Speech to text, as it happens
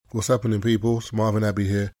What's happening, people? It's Marvin Abbey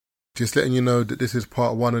here. Just letting you know that this is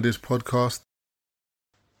part 1 of this podcast.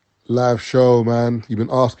 Live show, man. You've been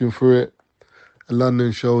asking for it. A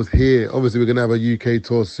London show's here. Obviously, we're going to have a UK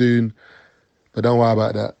tour soon, but don't worry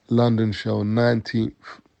about that. London show, 19th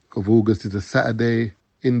of August is a Saturday.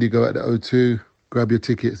 Indigo at the O2. Grab your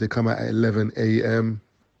tickets. They come out at 11 a.m.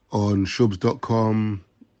 on shubs.com,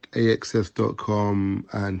 axs.com,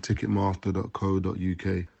 and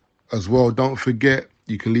ticketmaster.co.uk. As well, don't forget,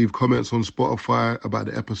 you can leave comments on Spotify about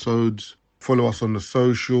the episodes. Follow us on the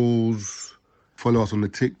socials. Follow us on the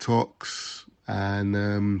TikToks.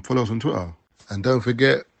 And follow us on Twitter. And don't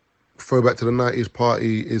forget, Throwback to the 90s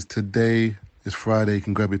party is today. It's Friday. You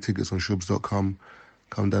can grab your tickets on shubs.com.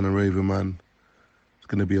 Come down and rave, man. It's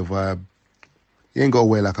going to be a vibe. You ain't got to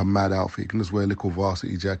wear like a mad outfit. You can just wear a little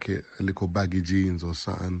varsity jacket, a little baggy jeans or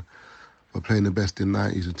something. We're playing the best in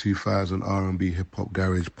 90s and 2000, R&B, hip-hop,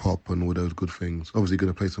 garage, pop, and all those good things. Obviously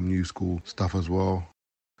going to play some new school stuff as well.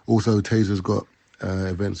 Also, Taser's got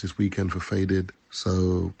events this weekend for Faded.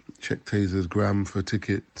 So check Taser's gram for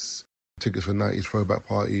tickets. Tickets for 90s Throwback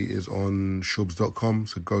Party is on shubs.com.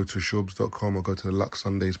 So go to shubs.com or go to the Lux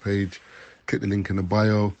Sundays page. Click the link in the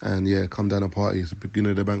bio. And yeah, come down and party. It's the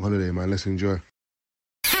beginning of the bank holiday, man. Let's enjoy.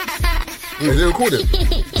 Is it recorded?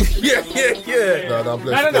 Yeah. Nah,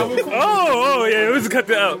 bless you. Oh, yeah, let's cut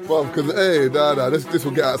that out. Well, because, this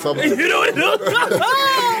will get out something. You know,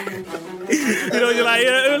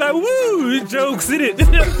 you're like, woo, jokes, innit?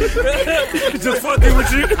 Just fucking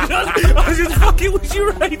with you. I was just fucking with you,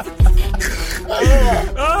 right?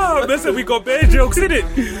 Listen, we got bad jokes, innit?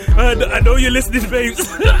 I know you're listening,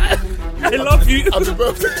 babes. I love you. Happy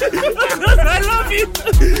birthday. I love you.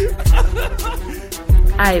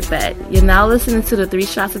 I bet. You're now listening to the 3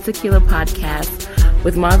 Shots of Tequila podcast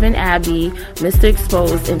with Marvin Abbey, Mr.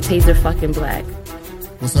 Exposed, and Taser fucking Black.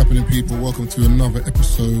 What's happening, people? Welcome to another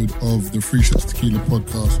episode of the 3 Shots Tequila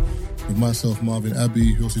podcast with myself, Marvin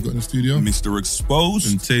Abbey, who also got in the studio. Mr.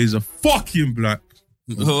 Exposed. And Taser fucking Black.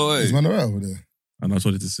 Is man around over there? And I just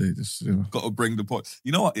wanted to say this, you know. Got to bring the point.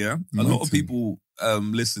 You know what, yeah? A lot of people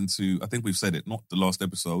listen to, I think we've said it, not the last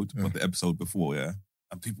episode, but the episode before, yeah?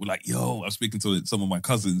 And people were like, yo, I'm speaking to some of my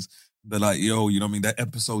cousins. They're like, yo, you know what I mean? That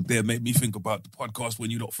episode there made me think about the podcast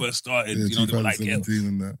when you lot first started. Yeah, you know, they were like, yeah. And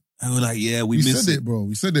that. And we're like, yeah, we missed missed it. Bro.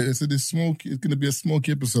 We said it. It's going to be a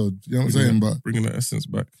smoky episode. You know what I'm saying? But bringing the essence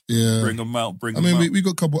back. Yeah. Bring them out. We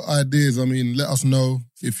got a couple of ideas. I mean, let us know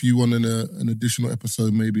if you want an additional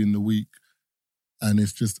episode maybe in the week. And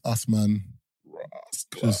it's just us, man.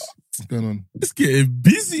 Just, what's going on? It's getting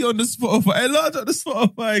busy on the Spotify. Enlarge on the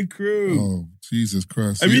Spotify crew. Oh, Jesus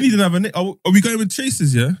Christ. I really didn't have a name. Are we going with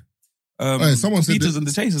Chasers, yeah? Someone said Peters and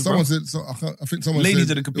the Chasers, someone bro. said, I think someone Ladies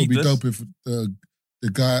said and the it would be Capitas. dope if the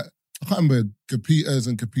guy, I can't remember, Capitas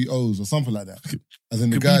and Capitos or something like that. As in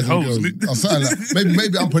the guys and Capitos. girls. Or something like,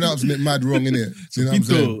 maybe I'm pronouncing it mad wrong, innit? Do you know what I'm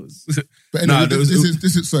saying? Capitos. But anyway, Nah,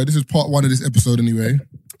 this is part 1 of this episode anyway.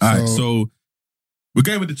 All right, so we're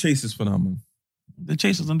going with the Chasers for now, man. The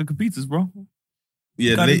Chasers and the Capitas, bro.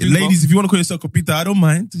 Yeah, Gotta do ladies, both. if you want to call yourself Capita, I don't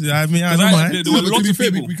mind. I don't mind. There were No, but to lots be of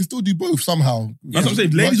fair, people. we can still do both somehow. That's what I'm saying.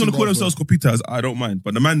 If ladies want to call themselves Capitas, I don't mind.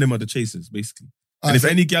 But the man them are the Chasers, basically. And if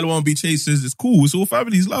any gal want to be Chasers, it's cool. It's all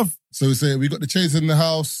families, love. So we say we got the Chasers in the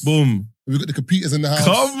house. Boom. We got the Capitas in the house.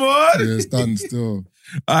 Come on. Yeah, it's done still.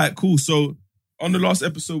 All right, cool. So on the last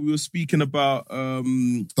episode, we were speaking about...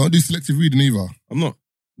 Don't do selective reading either. I'm not.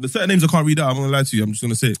 The certain names I can't read out. I'm going to lie to you. I'm just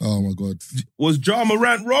going to say it. Oh my God. Was Ja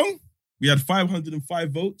Morant wrong? We had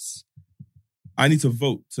 505 votes. I need to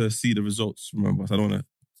vote to see the results. Remember, so I don't want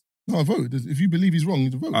to... No, vote. If you believe he's wrong, you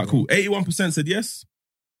need to vote. All right, cool. 81% said yes.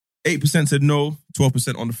 8% said no.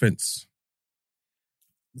 12% on the fence.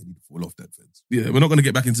 They need to fall off that fence. Yeah, we're not going to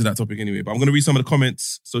get back into that topic anyway, but I'm going to read some of the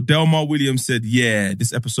comments. So Delmar Williams said, yeah,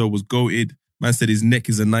 this episode was goated. Man said his neck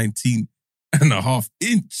is a 19.5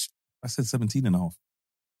 inch. I said 17 and a half.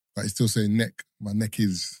 But he's still saying neck. My neck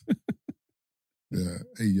is... Yeah,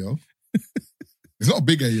 hey yo. It's not a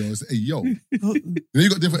big ayo, it's a yo. You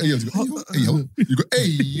got different ayos. You got ayo. You got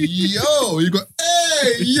ayo. You got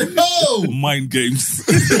ayo. Mind games.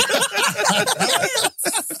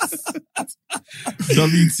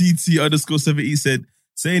 WTT_70 said,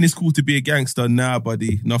 saying it's cool to be a gangster. Nah,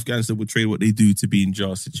 buddy. Enough gangster would trade what they do to be in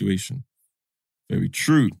Jar's situation. Very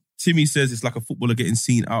true. Timmy says it's like a footballer getting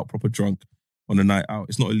seen out proper drunk on a night out.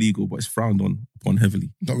 It's not illegal, but it's frowned upon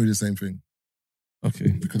heavily. Not really the same thing.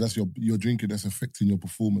 Okay. Because that's your drinking that's affecting your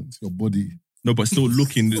performance, your body. No, but still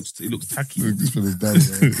looking, it looks tacky. This fella's down,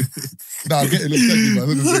 man. Nah, I get it, looks tacky, man.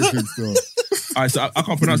 It's not the same thing still. All right, so I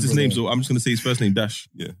can't pronounce his name, so I'm just going to say his first name, Dash.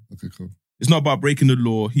 Yeah. Okay, cool. It's not about breaking the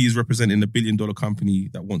law. He is representing a $1 billion company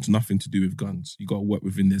that wants nothing to do with guns. You got to work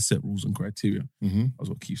within their set rules and criteria. That's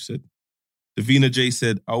what Keith said. Davina J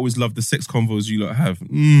said, I always love the sex convos you lot have.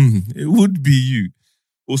 It would be you.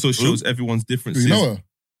 Also shows everyone's differences. You know her?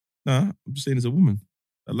 Nah, I'm just saying as a woman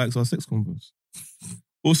that likes our sex convos.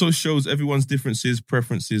 Also shows everyone's differences,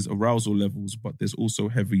 preferences, arousal levels, but there's also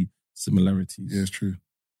heavy similarities. Yeah, it's true.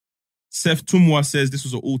 Seth Tumwa says this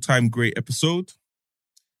was an all-time great episode.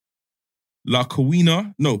 La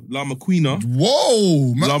Maquina.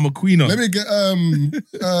 Whoa! La Maquina. Let me get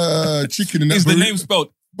chicken in that Is the burrito. name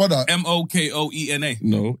spelled Brother, Mokoena?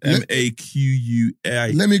 No,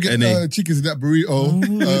 Maquina. let me get chickens in that burrito.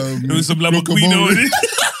 There was some La Maquina in it.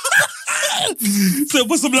 So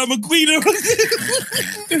put some La Maquina. 2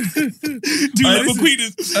 La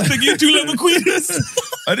Maquinas. So give 2 La Maquinas.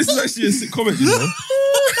 This is actually a sick comment, you know.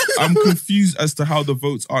 I'm confused as to how the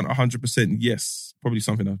votes aren't 100% yes. Probably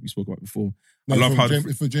something that we spoke about before. No, I love how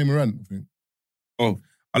it's for Jay Morant, I think. Oh,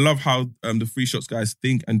 I love how the Free Shots guys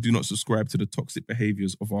think and do not subscribe to the toxic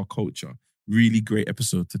behaviors of our culture. Really great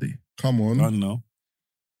episode today. Come on. I don't know.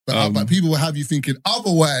 But people will have you thinking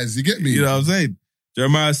otherwise. You get me? You know what I'm saying?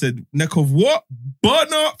 Jeremiah said, neck of what?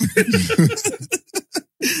 Burn up.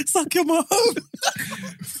 Suck your mom.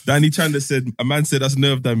 Danny Chandler said, a man said that's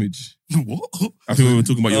nerve damage. What? I think we were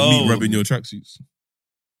talking about your meat rubbing your tracksuits.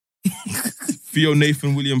 Theo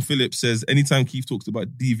Nathan William Phillips says, anytime Keith talks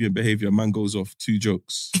about deviant behavior, a man goes off 2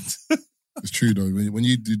 jokes. It's true though. When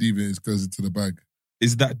you do deviant, it goes into the bag.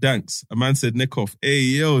 Is that Danks? A man said, neck off. Hey,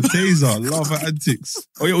 yo, Taser, love her antics.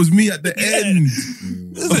 Oh, yeah, it was me at the end.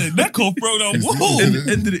 Listen, neck off, bro. Now, whoa.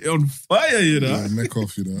 Ended it on fire, you know. Yeah, neck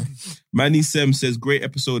off, you know. Manny Sem says, great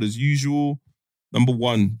episode as usual. Number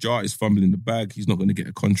 1, Jar is fumbling the bag. He's not going to get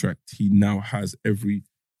a contract. He's not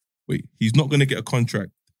going to get a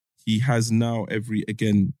contract. He has now ever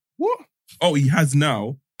again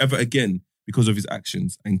because of his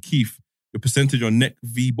actions. And Keith, the percentage on neck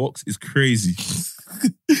V-box is crazy.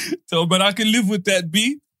 So, but I can live with that,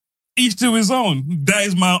 B. Each to his own. That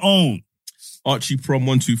is my own. Archie Prom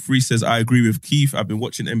 123 says, I agree with Keith. I've been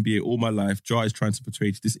watching NBA all my life. Jar is trying to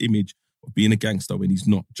portray this image of being a gangster when he's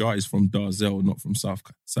not. Jar is from Darzell, not from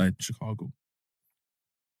Southside Chicago.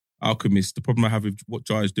 Alchemist, the problem I have with what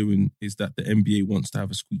Jar is doing is that the NBA wants to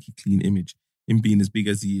have a squeaky clean image. Him being as big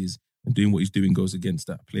as he is and doing what he's doing goes against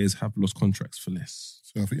that. Players have lost contracts for less.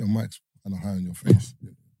 So I think your mic's kind of high on your face.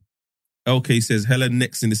 LK says, hella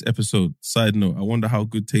necks in this episode. Side note, I wonder how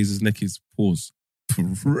good Taser's neck is. Pause.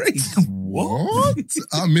 Great. What?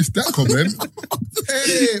 I missed that comment.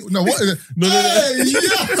 Hey, no, what is it? No.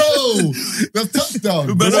 Yo! That's touchdown.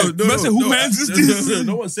 Who mans is this?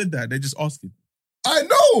 No one said that. They're just asking. I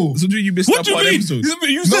know. So do you miss that part of the episode?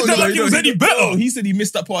 You said that like it was any better. No, he said he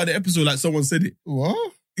missed that part of the episode like someone said it.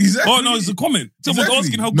 What? Exactly. Oh, no, it's a comment. Someone's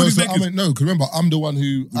asking how good his neck is. No, because remember, I'm the one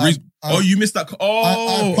who... you missed that.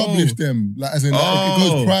 I published them. Like, as in, if it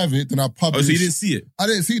goes private, then I publish. Oh, so you didn't see it? I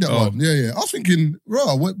didn't see that one. Yeah. I was thinking,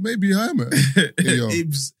 what? Maybe I am.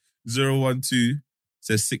 Ibs 012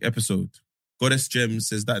 says, sick episode. Goddess Gems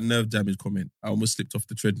says, that nerve damage comment. I almost slipped off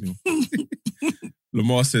the treadmill.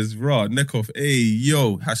 Lamar says, neck off. Hey,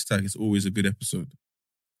 yo. Hashtag, it's always a good episode.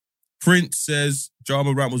 Prince says, Ja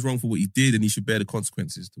Morant was wrong for what he did and he should bear the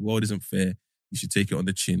consequences. The world isn't fair. You should take it on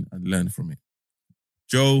the chin and learn from it.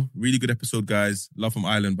 Joe, really good episode, guys. Love from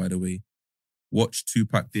Ireland, by the way. Watch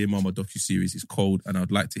Tupac Dear Mama docuseries. It's cold and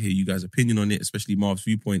I'd like to hear you guys' opinion on it, especially Marv's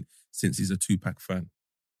viewpoint since he's a Tupac fan.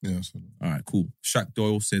 Yeah, absolutely. All right, cool. Shaq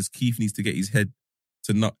Doyle says, Keith needs to get his head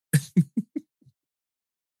to nut.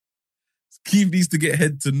 Keith needs to get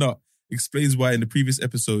head to nut. Explains why in the previous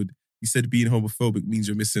episode, he said being homophobic means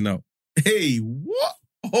you're missing out. Hey, what?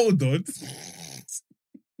 Hold on.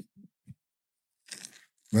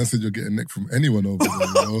 Man said you're getting neck from anyone over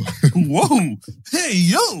there, yo. Whoa. Hey,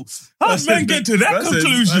 yo. How did man get to that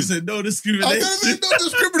conclusion? I said no discrimination. I said no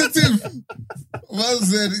discriminative. Man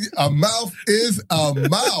said a mouth is a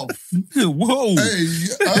mouth. Whoa.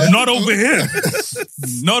 Hey, not over here.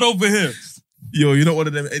 Not over here. Yo, you're not one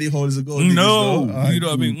of them Eddie holders of gold. No. Right, you know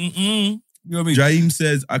what I mean? You know what I mean? Jaim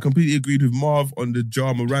says, I completely agreed with Marv on the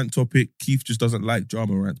Ja Morant topic. Keith just doesn't like Ja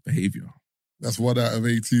Morant's behavior. That's 1 out of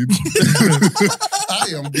 18. I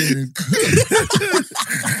am getting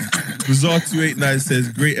Bizarre 289 says,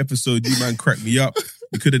 great episode. You man cracked me up.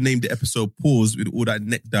 You could have named the episode Pause with all that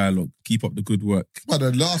neck dialogue. Keep up the good work. But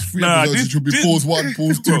the last 3 episodes, it should be pause 1,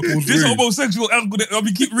 pause 2, pause 3. This homosexual angle that, I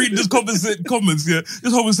mean, keep reading this comments, yeah.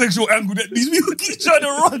 This homosexual angle that these people keep trying to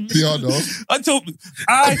run. Yeah, I know.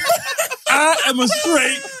 I am a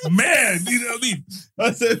straight man. You know what I mean?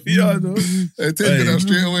 I said piano. Hey, take that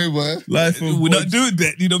straight away, boy. Life of We're not doing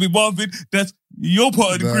that. You know what I mean, Marvin? That's your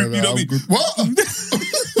part of the group. You know what I mean? What?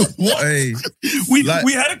 What? Hey, We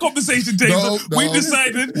had a conversation, Taser. No. We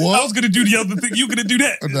decided What? I was going to do the other thing. You're going to do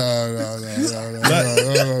that. No.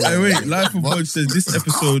 Hey, wait, Life of Bodge says this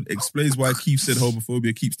episode explains why Keith said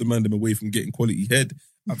homophobia keeps the man them away from getting quality head.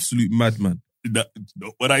 Absolute madman. That's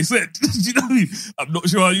not what I said. You know what I mean? I'm not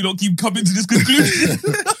sure how you don't keep coming to this conclusion.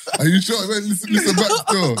 Are you sure? Wait, listen back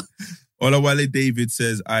still. Olawale David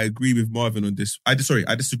says, I agree with Marvin on this. I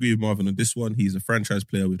disagree with Marvin on this one. He's a franchise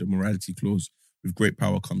player with a morality clause. With great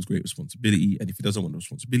power comes great responsibility. And if he doesn't want the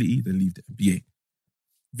responsibility, then leave the NBA.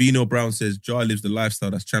 Vino Brown says, Jar lives the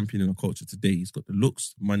lifestyle that's championing our culture today. He's got the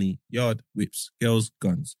looks, money, yard, whips, girls,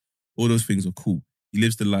 guns. All those things are cool. He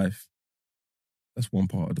lives the life. That's one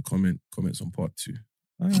part of the comments on part 2.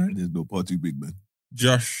 All right. There's no part 2, big man.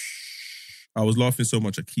 Josh, I was laughing so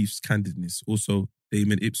much at Keith's candidness. Also,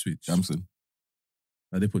 Damon Ipswich. Damson.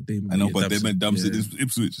 They put Damon. I know, but they meant Damson is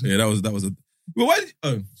Ipswich. Yeah, that was a. Well, why?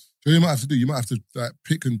 So you might have to like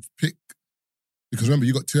pick because remember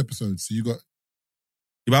you got 2 episodes, so you got.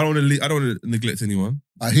 But I don't want to neglect anyone.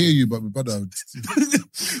 I hear you, but brother.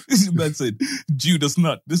 This man said, Judas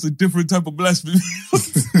nut. This is a different type of blasphemy.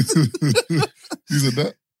 You said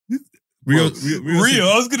that? Rio,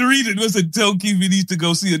 I was going to read it. It said, tell Keith he needs to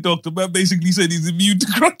go see a doctor. Man basically said he's immune to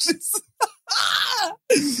crutches.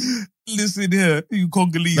 Listen here, you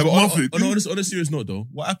Congolese muffin. On a serious note though,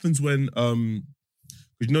 what happens when,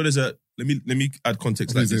 you know there's a, let me add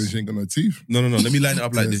context like this. She ain't got no teeth. No. Let me line it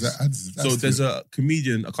up like this. So there's a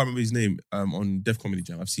comedian, I can't remember his name, on Def Comedy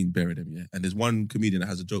Jam. I've seen bare of them, yeah. And there's one comedian that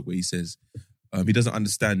has a joke where he says, he doesn't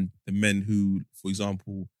understand the men who, for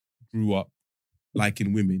example, grew up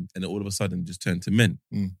liking women and then all of a sudden just turned to men.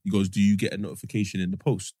 He goes, do you get a notification in the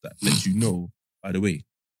post that lets you know, by the way?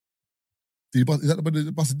 Is that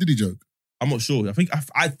the Buster Diddy joke? I'm not sure.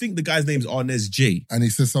 I think the guy's name's Arnez J. And he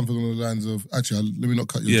says something along the lines of, actually, let me not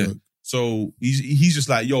cut your joke. So he's just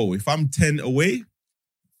like, yo, if I'm 10 away,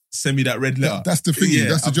 send me that red letter. That's the thing. Yeah,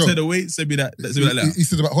 that's the I'm joke. 10 away, send me that letter. He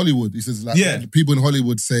says about Hollywood. He says like people in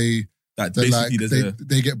Hollywood say that like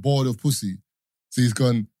they get bored of pussy. So he's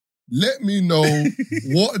gone, let me know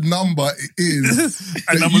what number it is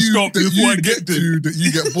and I'm going to stop before I get to that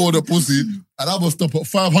you get bored of pussy, and I'm going to stop at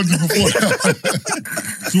 500 before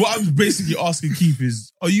that. So what I'm basically asking Keith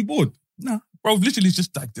is, are you bored? No. Bro, literally it's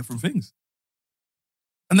just like different things.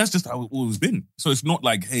 And that's just how it's always been. So it's not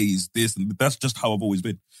like, hey, it's this, and that's just how I've always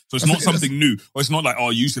been. So it's not something new. Or it's not like,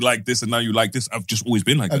 oh, you used to like this and now you like this. I've just always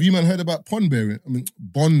been like that. Have you man heard about bond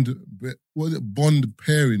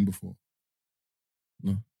pairing before?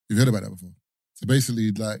 No. You've heard about that before? So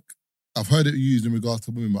basically, like, I've heard it used in regards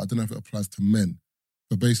to women, but I don't know if it applies to men.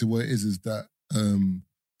 But basically what it is that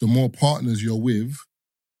the more partners you're with,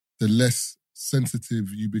 the less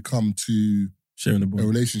sensitive you become to sharing a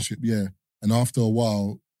relationship, yeah. And after a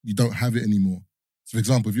while, you don't have it anymore. So for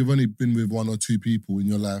example, if you've only been with 1 or 2 people in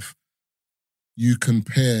your life, you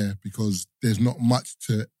compare because there's not much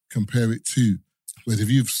to compare it to. Whereas if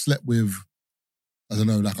you've slept with, I don't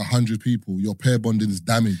know, like 100 people, your pair bonding is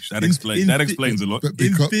damaged. That explains a lot.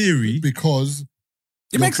 In theory. Because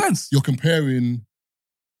it makes sense. You're comparing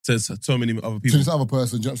to so many other people. To this other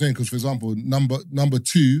person, do you know what I'm saying? Because for example, number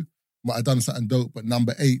 2 might have done something dope, but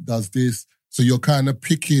number 8 does this. So you're kind of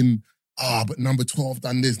picking, but number 12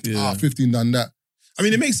 done this, 15 done that. I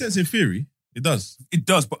mean, it makes sense in theory. It does. It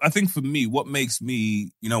does, but I think for me, what makes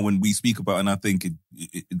me, when we speak about, and I think it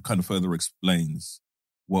kind of further explains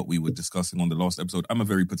what we were discussing on the last episode. I'm a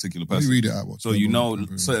very particular person. You read it out. So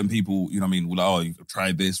certain people, we'll like, oh, you've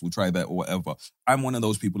tried this, we'll try that or whatever. I'm one of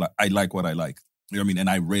those people, like, I like what I like. You know what I mean? And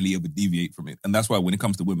I rarely ever deviate from it. And that's why when it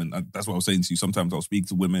comes to women, that's what I was saying to you. Sometimes I'll speak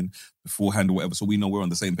to women beforehand or whatever, so we know we're on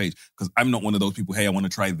the same page. Because I'm not one of those people, hey, I want to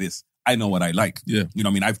try this. I know what I like. Yeah. You know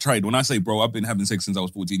what I mean? I've tried. When I say, bro, I've been having sex since I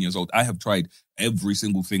was 14 years old. I have tried every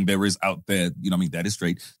single thing there is out there, you know what I mean, that is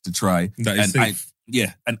straight to try. That is safe.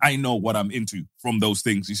 And I know what I'm into from those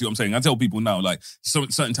things. You see what I'm saying? I tell people now, like,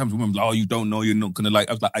 certain times when women are like, oh, you don't know, you're not going to like.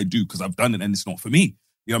 I was like, I do, because I've done it and it's not for me.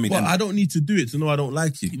 You know what I mean? Well, I don't need to do it to know I don't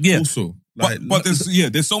like it. Yeah. Also. But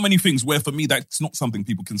there's so many things where for me that's not something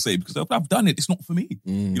people can say because I've done it. It's not for me.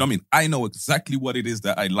 You know what I mean? I know exactly what it is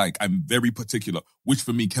that I like. I'm very particular, which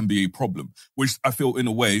for me can be a problem. Which I feel in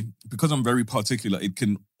a way, because I'm very particular, it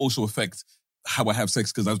can also affect how I have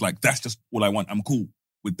sex because I was like, that's just all I want. I'm cool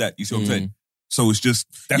with that. You see what I'm saying? So it's just,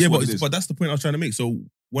 that's what it is. But that's the point I was trying to make. So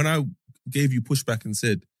when I gave you pushback and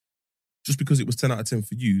said, just because it was 10 out of 10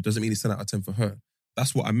 for you doesn't mean it's 10 out of 10 for her.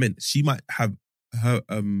 That's what I meant. She might have her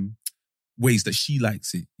ways that she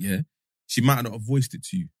likes it, yeah? she might not have voiced it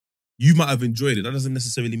to you. You might have enjoyed it. That doesn't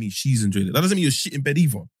necessarily mean she's enjoyed it. That doesn't mean you're shit in bed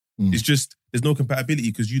either. It's just, there's no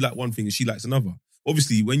compatibility because you like one thing and she likes another.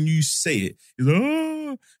 Obviously, when you say it, it's like,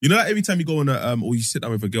 oh. You know, like every time you go on or you sit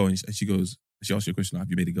down with a girl and she goes, she asks you a question, have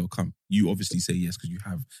you made a girl come? You obviously say yes because you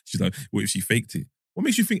have. She's like, what if she faked it? What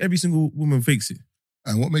makes you think every single woman fakes it?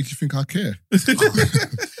 And what makes you think I care? But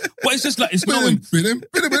it's just like, it's knowing.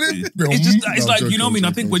 It's like, you know what I mean?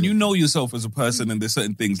 I think when you know yourself as a person and there's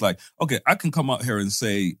certain things like, okay, I can come out here and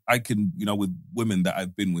say, I can, you know, with women that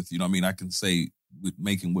I've been with, you know what I mean? I can say with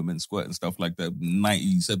making women squirt and stuff like that,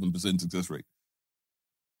 97% success rate.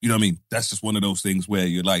 You know what I mean? That's just one of those things where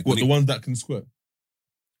you're like... What, the ones that can squirt?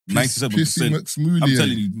 97%. I'm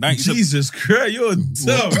telling you, 97%. Jesus Christ, you're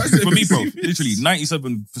dumb. For me, bro, literally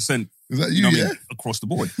 97%. Is that you, yeah? Across the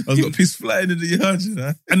board. I was got piss flying in the yard, you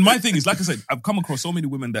know? And my thing is, like I said, I've come across so many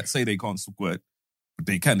women that say they can't squirt, but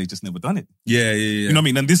they can, they just never done it. Yeah. You know what I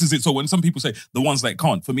mean? And this is it. So when some people say the ones that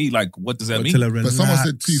can't, for me, like, what does that mean? But someone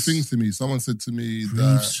said two things to me. Someone said to me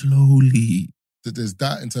breathe slowly. That there's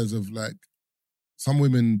that in terms of like, some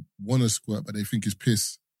women want to squirt, but they think it's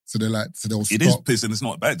piss. So they're like, so they'll stop. It is piss and it's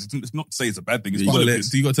not bad. It's not to say it's a bad thing. It's you got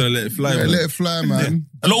to let it fly. Yeah, let it fly, man.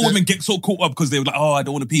 Yeah. A lot of women get so caught up because they're like, oh, I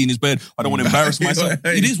don't want to pee in his bed. I don't want to embarrass myself.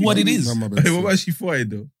 It is what it is. Hey, what about she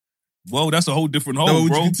fired though? Well, that's a whole different hole, no, bro.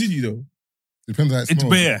 Would you continue though? Depends how it smells.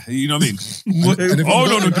 It's bare, you know what I mean? No,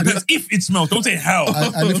 depends if it smells. Don't say how.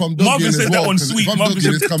 And if I'm Marvin said that on sweet. If I'm Marvin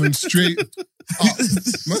dogging, it's coming straight up.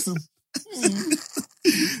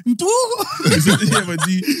 But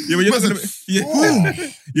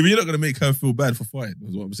you're not gonna make her feel bad for farting.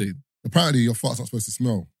 Is what I'm saying. Apparently, your fart's not supposed to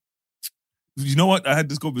smell. You know what? I had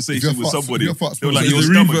this conversation with somebody. They were like, your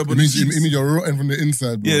your stomach. It means you're rotten from the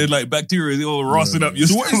inside, bro. Yeah, like bacteria is all rossing up your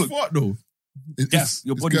so stomach. What is fart though? Gas.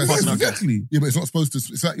 Your body passing out gas. Exactly. Yeah, but it's not supposed to.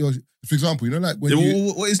 It's like your, for example, you know, like when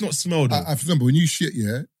you. What is not smell though? For example, when you shit,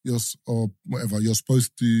 yeah, or whatever, you're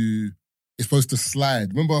supposed to. It's supposed to slide.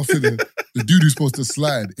 Remember, I said the doo-doo's supposed to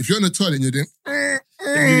slide. If you're in the toilet and you're doing.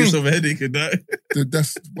 Give yourself a headache and that.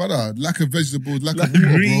 That's what lack of vegetables, lack of water,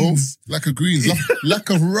 greens. bro. Lack of greens, lack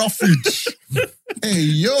of roughage. Hey,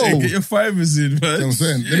 yo. Hey, get your fibers in, man. You know what I'm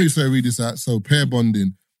saying? Let me read this out. So, pair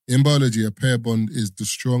bonding. In biology, a pair bond is the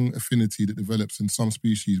strong affinity that develops in some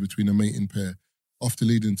species between a mating pair, often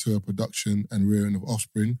leading to a production and rearing of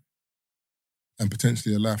offspring, and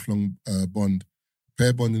potentially a lifelong bond.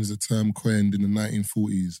 Pair bonding is a term coined in the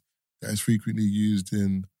 1940s that is frequently used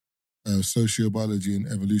in sociobiology and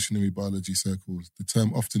evolutionary biology circles. The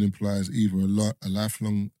term often implies either a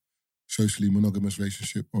lifelong socially monogamous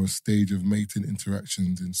relationship or a stage of mating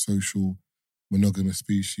interactions in social monogamous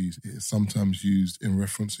species. It is sometimes used in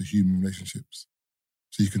reference to human relationships.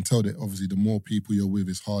 So you can tell that obviously the more people you're with,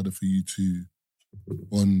 it's harder for you to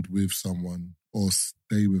bond with someone or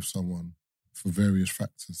stay with someone for various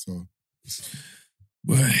factors. So,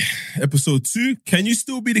 episode 2, can you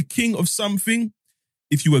still be the king of something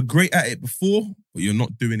if you were great at it before, but you're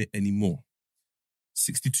not doing it anymore?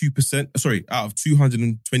 62%, out of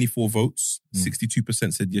 224 votes,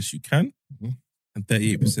 62% said yes, you can, and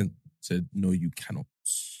 38% said no, you cannot.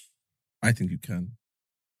 I think you can.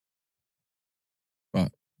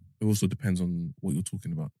 But it also depends on what you're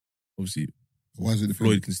talking about. Obviously, why is it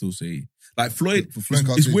Floyd can still say, like Floyd,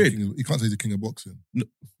 it's weird. He can't say he's the king of boxing. No,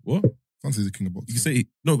 what? Can't say he's the king of boxing. You can say,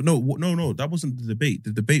 no, that wasn't the debate.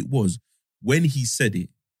 The debate was when he said it,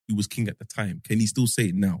 he was king at the time. Can he still say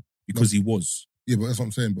it now? Because he was. Yeah, but that's what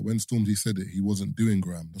I'm saying. But when Stormzy said it, he wasn't doing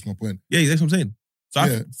Graham. That's my point. Yeah, that's what I'm saying. So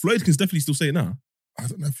Floyd can definitely still say it now. I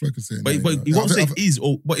don't know if Floyd can say it now. But he won't say is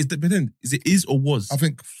or what is it is or was? I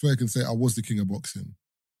think Floyd can say I was the king of boxing.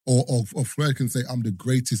 Or Floyd can say I'm the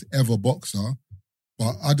greatest ever boxer.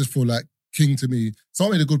 But I just feel like king to me,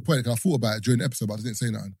 someone made a good point because I thought about it during the episode, but I didn't say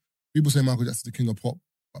nothing. People say Michael Jackson's the king of pop,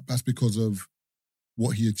 but that's because of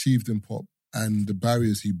what he achieved in pop and the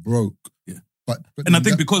barriers he broke. Yeah. But and I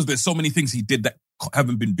think because there's so many things he did that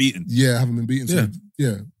haven't been beaten. Yeah, haven't been beaten. So,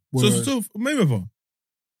 yeah. So Mayweather.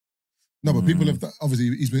 No, but people have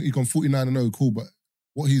obviously he's gone 49-0, cool. But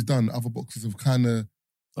what he's done, other boxers have kind of.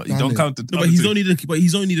 You don't count the. No, but he's only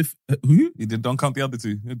the. Who? He don't count the other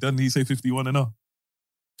two. Doesn't he say 51-0?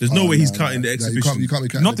 There's no way he's counting the exhibition. You can't be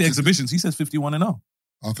counting not the exhibitions. He says 51-0.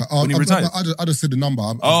 Okay. When he retired. I just said the number.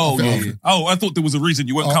 I thought there was a reason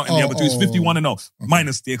you weren't counting the other two. It's 51-0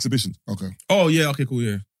 minus the exhibitions. Okay. Oh yeah. Okay. Cool.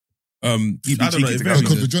 Yeah. I don't know.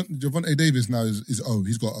 Because Gervonta Davis now is O.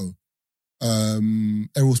 He's got O.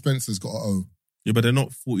 Errol Spencer's got an O. Yeah, but they're not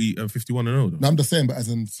 51-0 though. No, I'm just saying, but as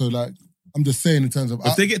in, so like, I'm just saying in terms of...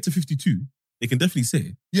 If they get to 52, they can definitely say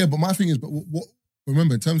it. Yeah, but my thing is, but what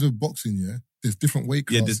remember, in terms of boxing, yeah, there's different weight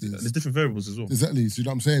Yeah, classes. there's different variables as well. Exactly. So you know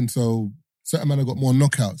what I'm saying? So certain men have got more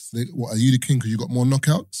knockouts. Are you the king because you got more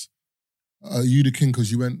knockouts? Are you the king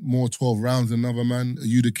because you went more 12 rounds than another man? Are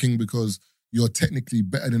you the king because you're technically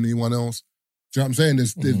better than anyone else? Do you know what I'm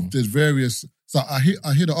saying? There's various. So I hear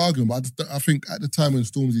the argument, but I think at the time when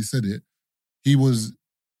Stormzy said it,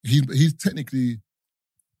 he's technically.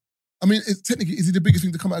 I mean, technically, is he the biggest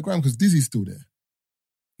thing to come out of ground because Dizzy's still there?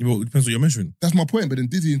 Well, it depends what you're measuring. That's my point. But then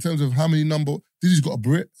Dizzy, in terms of how many Dizzy's got a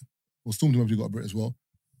Brit. Well, Stormzy obviously got a Brit as well.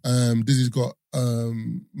 Dizzy's got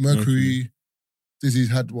Mercury. Dizzy's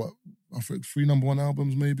had what? I think 3 number 1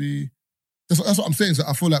 albums maybe. That's what I'm saying. So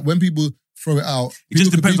I feel like when people throw it out, it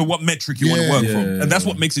just depends on what metric you want to work from, and that's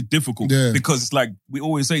what makes it difficult. Yeah. Because it's like we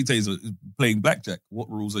always say, Taser is playing blackjack. What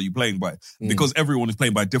rules are you playing by? Because everyone is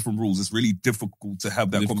playing by different rules. It's really difficult to have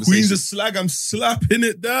that conversation. Queen's a slag. I'm slapping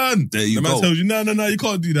it down. There you the go. man tells you, no, you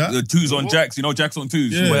can't do that. The 2s on jacks, jacks on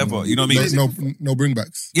 2s, whatever. You know what I mean? No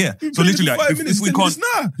bringbacks. Yeah. So literally, like, if we can't,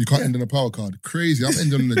 you can't end on a power card. Crazy. I'm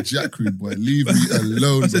ending on the jack crew, boy. Leave me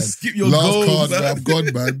alone. I said, skip your last goals, card, man. man. I'm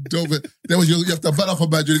gone, man. You have to bat off a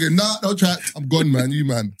badge again. Nah, no chat. I'm gone, man. You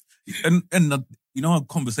man. And a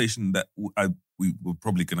conversation that we were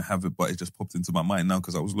probably going to have it, but it just popped into my mind now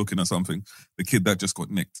because I was looking at something. The kid that just got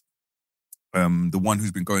nicked. The one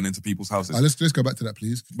who's been going into people's houses. Let's go back to that,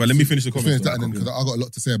 please. But let me finish the comment. Because I got a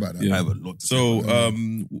lot to say about that. Yeah. I have a lot to say. So,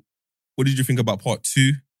 what did you think about part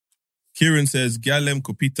 2? Kieran says, Galem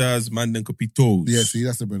Copitas, Manden Copitos. Yeah, see,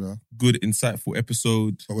 that's the brother. Good, insightful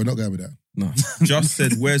episode. But we're not going with that. No. Just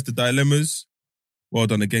said, where's the dilemmas? Well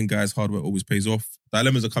done again, guys. Hard work always pays off.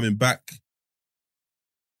 Dilemmas are coming back.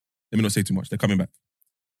 Let me not say too much. They're coming back.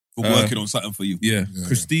 We're working on something for you. Yeah.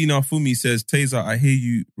 Christina Fumi says, Taser, I hear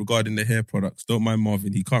you regarding the hair products. Don't mind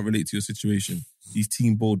Marvin. He can't relate to your situation. He's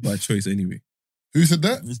team bold by choice anyway. Who said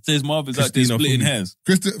that? It says Marvin's out there splitting hairs.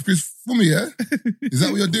 Chris Fumi, yeah? Is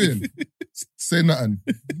that what you're doing? Say nothing.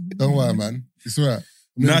 Don't worry, man. It's all right.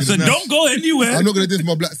 Don't go anywhere. I'm not going to diss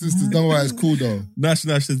my black sisters. Don't worry, it's cool though. Nash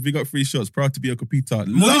says, big up 3 shots. Proud to be a Copita.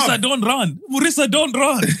 Marissa, don't run. Marissa, don't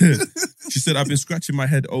run. She said, I've been scratching my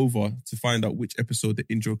head over to find out which episode the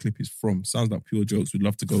intro clip is from. Sounds like pure jokes. We'd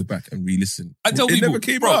love to go back and re-listen. I tell people,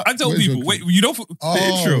 wait, you don't...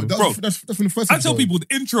 the intro. That's from the first episode. I tell people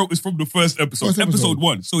the intro is from the first episode. Episode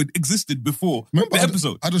 1. So it existed before the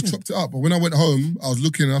episode. I just chopped it up. But when I went home, I was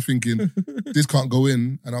looking and I'm thinking, this can't go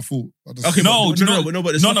in. And I thought... but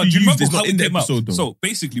it's not do you remember how in the it came episode, out? though. So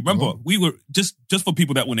basically, remember, we were, just for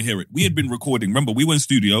people that want to hear it, we had been recording. Remember, we were in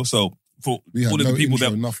studio, so for all of the people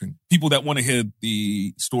people that want to hear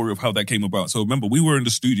the story of how that came about. So remember, we were in the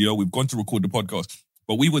studio, we've gone to record the podcast,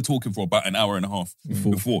 but we were talking for about an hour and a half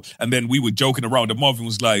before. And then we were joking around and Marvin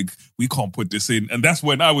was like, we can't put this in. And that's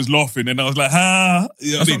when I was laughing and I was like, You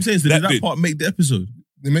know that's what I'm saying. So did that part make the episode?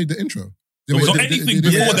 They made the intro. So anything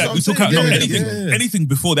before that we took out. Anything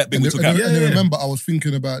before that bit we took out. And then remember, I was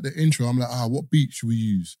thinking about the intro. I'm like, what beat should we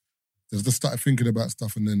use? I just started thinking about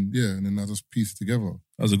stuff and then I just pieced it together.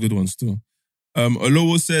 That was a good one still.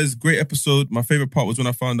 Olowo says, great episode. My favorite part was when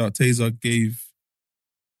I found out Taser gave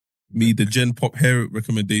me the Gen Pop hair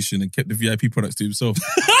recommendation and kept the VIP products to himself.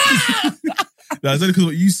 That's only because of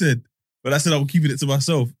what you said. But I said I was keeping it to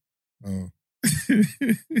myself. Oh.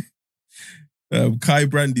 Kai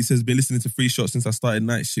Brandy says, been listening to 3 shots since I started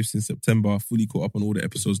night shifts in September. Fully caught up on all the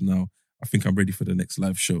episodes now. I think I'm ready for the next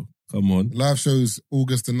live show. Come on. Live show's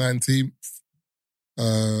August the 19th.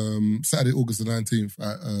 Saturday, August the 19th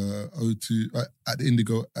at O2, at the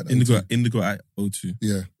Indigo. Indigo at O2.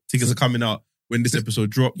 Yeah. Tickets are coming out when this episode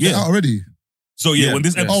drops. Yeah, already. So when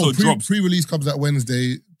this episode drops. Pre-release comes out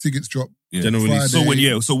Wednesday. Tickets drop. Yeah. Generally.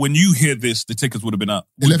 So when you hear this, the tickets would have been out.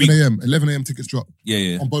 11 a.m. 11 a.m. tickets drop.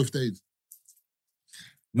 Yeah. On both days.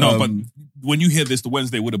 No, but when you hear this, the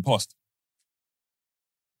Wednesday would have passed.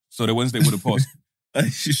 So the Wednesday would have passed.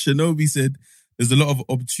 Shinobi said, there's a lot of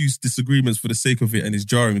obtuse disagreements for the sake of it and it's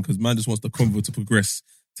jarring because man just wants the convo to progress.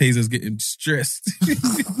 Taser's getting stressed.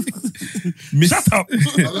 Shut up.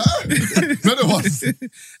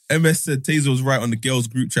 MS said Taser was right on the girls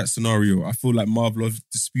group chat scenario. I feel like Marv loves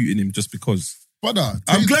disputing him just because. Brother,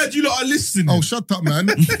 I'm glad you lot are listening. Oh, shut up, man.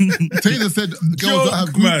 Taser said girls don't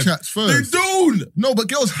have group chats first. They don't. No, but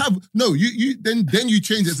girls have. No, then you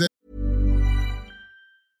change it.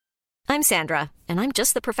 I'm Sandra, and I'm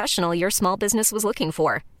just the professional your small business was looking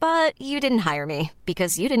for. But you didn't hire me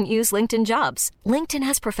because you didn't use LinkedIn Jobs. LinkedIn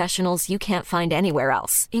has professionals you can't find anywhere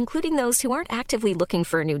else, including those who aren't actively looking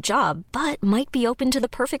for a new job, but might be open to the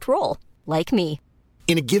perfect role, like me.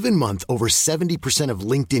 In a given month, over 70% of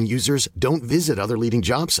LinkedIn users don't visit other leading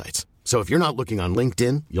job sites. So if you're not looking on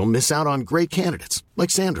LinkedIn, you'll miss out on great candidates like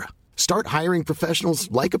Sandra. Start hiring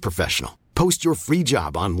professionals like a professional. Post your free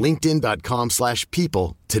job on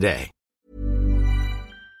linkedin.com/people today.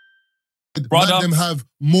 Brother. Let them have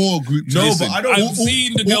more group chats. No, Listen, but I don't. I've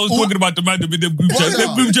seen the girls talking about the man with them group chats.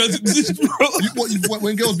 Them group chats exist, bro.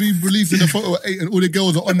 When girls be releasing a photo at 8 and all the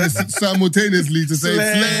girls are on this simultaneously to say,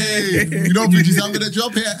 slay. You know, Bridget's having a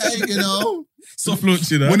job here at 8, you know. Soft launch,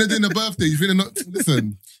 you know. When they're doing the birthday, you think they're not...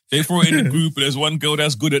 Listen. They throw it in the group, and there's one girl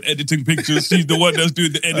that's good at editing pictures. She's the one that's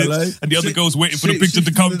doing the edits, and the other girl's waiting for the picture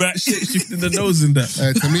to come back. Shifting the nose in that.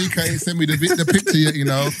 Tamika ain't sent me the picture yet, you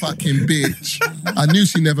know. Fucking bitch. I knew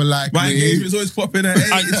she never liked My me. engagement's always popping at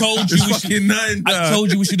 8. I told you, It's fucking 9. I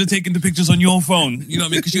told you we should have taken the pictures on your phone. You know what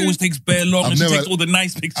I mean? Because she always takes bare long and she takes all the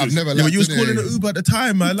nice pictures. I've never Yeah, but liked you was it. calling an Uber at the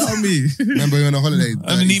time, man. Allow me. Remember we were on a holiday.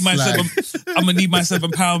 I'm gonna need my slag.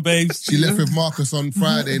 £7, babes. She left with Marcus on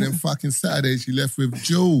Friday, and then fucking Saturday she left with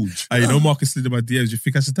George. Hey, you know Marcus slid in my DMs. You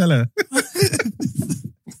think I should tell her?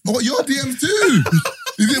 Oh, your DMs too?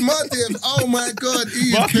 Is it my DMs? Oh my God,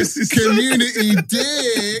 Eve, Marcus is community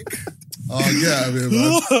dick. Oh, get out of here,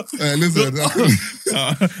 man. Hey, listen.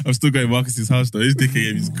 I'm still going to Marcus's house though. His dick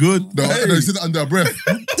game is good. No, he said it under a breath.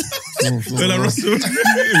 Bella Russell.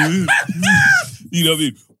 You know what I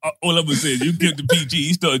mean? All I'm gonna say is you give the PG,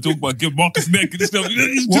 he started talking about give Marcus neck and stuff.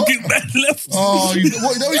 He took it back left. Oh, you know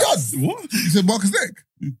what he does? What? He said Marcus neck.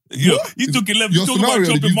 Yeah, he took it left. Your He's talking about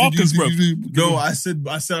scenario, jumping Marcus, bro. No, I said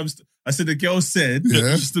the girl said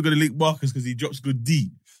Yeah. she's still gonna link Marcus because he drops good D.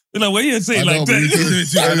 You're like, what you say I like know, but you that?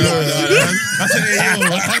 said- I know. I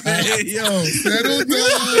said, hey yo. Settle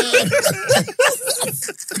down.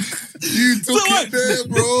 You took So what? it there,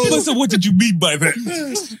 bro. Listen, what did you mean by that?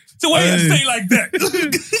 So why you Hey. say like that?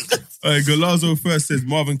 Galazzo first says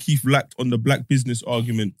Marvin Keith lacked on the black business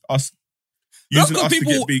argument. Us using That's us what to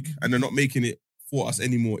people- get big and they're not making it for us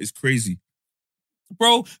anymore. It's crazy.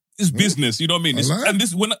 Bro, it's business. You know what I mean? It's, I like. and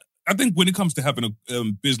this I think when it comes to having a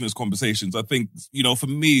business conversations, I think, you know, for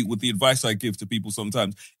me, with the advice I give to people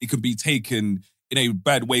sometimes, it can be taken in a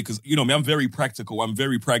bad way because, you know, I'm very practical, I'm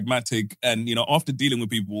very pragmatic. And, you know, after dealing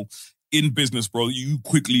with people in business, bro, you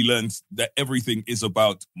quickly learn that everything is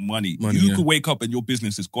about money. You could wake up and your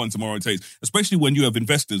business is gone tomorrow and days, especially when you have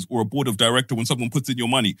investors or a board of director when someone puts in your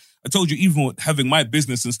money. I told you, even with having my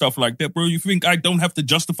business and stuff like that, bro, you think I don't have to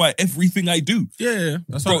justify everything I do. Yeah.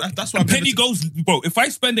 That's Bro, why a penny goes, bro, if I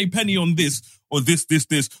spend a penny on this or this,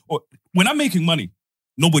 or when I'm making money,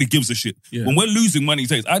 nobody gives a shit. Yeah. When we're losing money,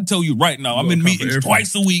 I'd tell you right now, I'm in meetings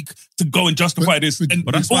twice a week to go and justify this. And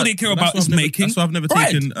all they care about is making. That's why I've never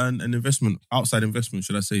bread. taken an investment, outside investment,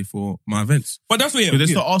 should I say, for my events. But that's what So they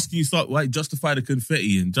start asking you, justify the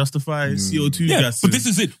confetti and justify CO2 gas. But this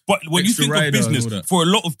is it. But when you extra think of rider and all business, that. for a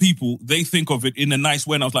lot of people, they think of it in a nice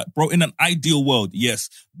way. And I was like, bro, in an ideal world, yes,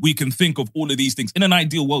 we can think of all of these things. In an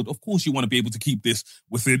ideal world, of course, you want to be able to keep this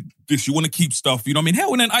within this. You want to keep stuff. You know what I mean?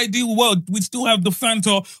 Hell, in an ideal world, we'd still have the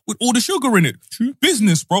Fanta with all the sugar in it. True.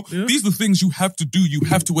 Business, bro. Yeah. These are the things you have to do. You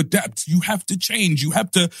have to adapt. You have to change. You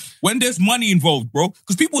have to, when there's money involved, bro,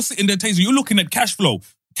 because people are sitting there, Taser, you're looking at cash flow.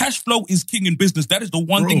 Cash flow is king in business. That is the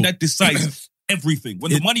one thing that decides everything.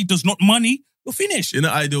 When the money does not money, you're finished. In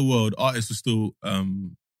an ideal world, artists will still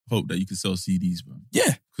hope that you can sell CDs, man. Yeah.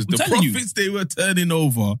 Because I'm the telling you. profits they were turning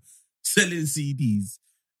over selling CDs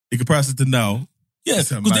in comparison to now. Yes,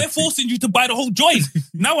 It's a because they're mad thing. forcing you to buy the whole joint.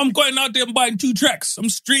 Now I'm going out there and buying 2 tracks. I'm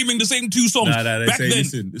streaming the same 2 songs. They Back say,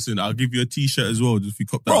 then, listen, I'll give you a t-shirt as well if you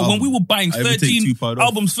cop that bro, album. when we were buying I even take 13 £2 off.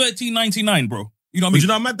 albums, $13.99, bro. You know what I But mean? you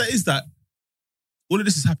know how mad that is that all of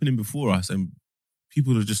this is happening before us and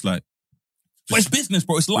people are just like... But it's business,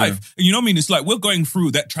 bro. It's life. And you know what I mean? It's like we're going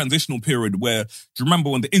through that transitional period where, do you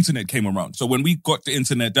remember when the internet came around? So when we got the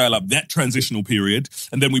internet dial-up, that transitional period,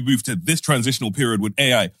 and then we moved to this transitional period with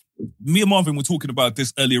AI. Me and Marvin were talking about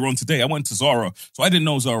this earlier on today. I went to Zara. So I didn't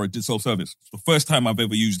know Zara did self-service. It's the first time I've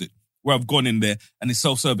ever used it, where I've gone in there and it's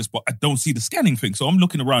self-service, but I don't see the scanning thing. So I'm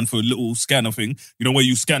looking around for a little scanner thing. You know, where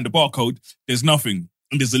you scan the barcode, there's nothing.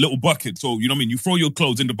 And there's a little bucket. So, you know what I mean? You throw your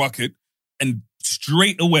clothes in the bucket and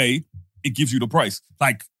straight away, it gives you the price.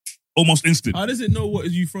 Like, almost instant. How does it know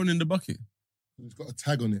what you thrown in the bucket? It's got a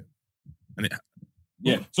tag on it. And it,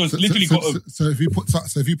 Yeah. So it's literally got a... So if you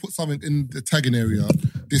put something in the tagging area,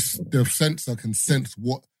 the sensor can sense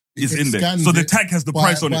what Is it in there. scans So the it tag has the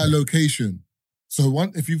price on by it. location. So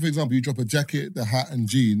if you, for example, you drop a jacket, the hat, and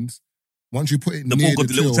jeans, once you put it The near ball got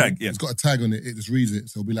the little till, tag, yeah. it's got a tag on it. It just reads it.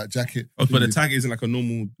 So it'll be like jacket. oh, but the tag isn't like a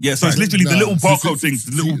normal... Yeah, so it's literally the little barcode things.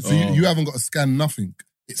 The little... So you haven't got to scan nothing.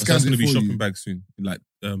 It So scans that's going it to be for shopping you. bags soon, like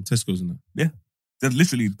Tesco's and that. That's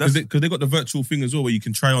literally because they got the virtual thing as well where you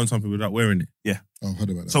can try on something without wearing it. Yeah. Oh, I've heard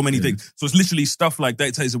about that. So many things. So it's literally stuff like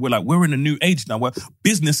that. Taser, we're in a new age now where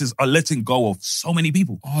businesses are letting go of so many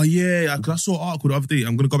people. Oh yeah, because I saw an article the other day.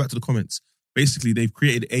 I'm gonna go back to the comments. Basically, they've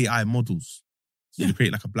created AI models. So they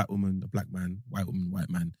create like a black woman, a black man, white woman, white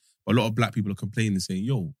man. But a lot of black people are complaining, saying,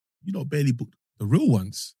 "Yo, you not barely booked the real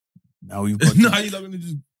ones. Now you've got you're not gonna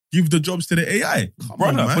just give the jobs to the AI,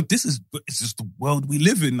 brother." But it's just the world we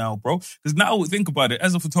live in now, bro. Because now think about it.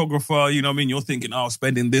 As a photographer, you know what I mean. You're thinking, "Oh,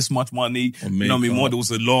 spending this much money." You know what I mean.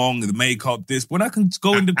 Models are long, the makeup, this. When I can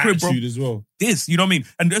go in the crib, bro. As well. This, you know what I mean.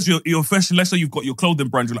 And as your fashion, let's say you've got your clothing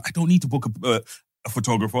brand. You're like, I don't need to book a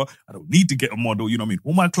photographer. I don't need to get a model. You know what I mean.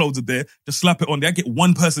 All my clothes are there. Just slap it on there. I get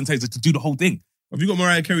one person, Taser, to do the whole thing. Have you got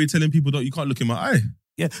Mariah Carey telling people that you can't look in my eye?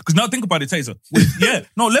 Yeah, because now think about it, Taser.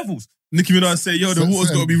 Levels. Nicki Minaj say, "Yo, the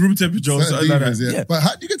water's got to be room temperature." Or something like that. Yeah. But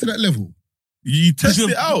how do you get to that level? You test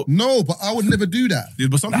it out. No, but I would never do that. Yeah,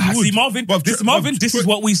 but some people would. See, Marvin, this is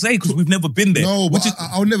what we say because we've never been there. No, but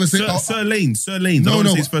I would never say... Sir Lane. No, I don't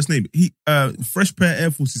say his first name. He fresh pair of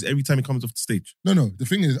Air Forces every time he comes off the stage. No, the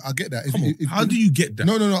thing is, I get that. How do you get that?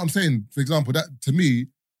 No, I'm saying, for example, that to me,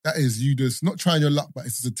 that is you just not trying your luck, but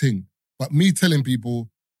it's just a thing. But me telling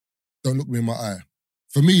people, don't look me in my eye.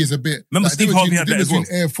 For me, it's a bit... Remember Steve Harvey had that as well.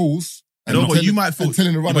 Air Force... But you might feel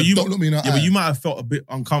telling the runner, don't look me in the eye. But you might have felt a bit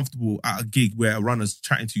uncomfortable at a gig where a runner's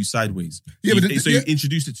chatting to you sideways. Yeah, so you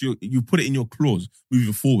introduced it to you put it in your clause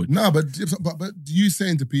moving forward. No, but you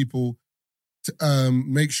saying to people, to,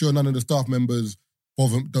 make sure none of the staff members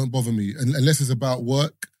don't bother me unless it's about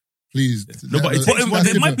work. Please. No, but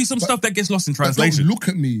there might be some stuff that gets lost in translation. Don't look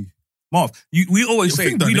at me. Marv, we always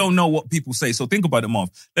say we don't know what people say. So think about it, Marv.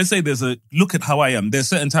 Let's say there's a look at how I am. There's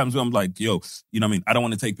certain times where I'm like, yo, you know what I mean? I don't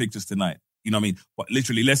want to take pictures tonight. You know what I mean? But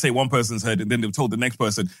literally, let's say one person's heard and then they've told the next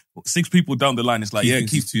person, 6 people down the line, it's like,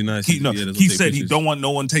 Keith too nice. Keith said he don't want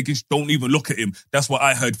no one taking, don't even look at him. That's what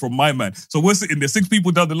I heard from my man. So we're sitting there, 6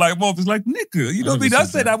 people down the line, Marv is like, nigga, you know what I mean? I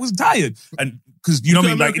said I was tired. And because, you know what I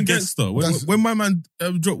mean? Like, it gets... When my man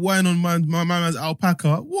dropped wine on my man's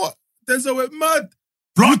alpaca, what? Denzel went mad.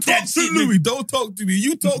 Block that shit, Louis. Don't talk to me.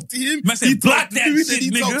 You talk to him. Man said, block that shit,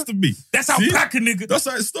 he talks to me. That's how alpaca, nigga. That's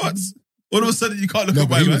how it starts. All of a sudden, you can't look at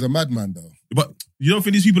my man. man. He was a madman, though. But you don't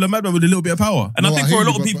think these people are madman with a little bit of power? And I think for a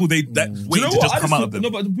lot of people, that wait to just come out of them. No,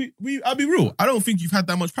 but I'll be real. I don't think you've had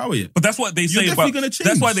that much power yet. But that's what they say about...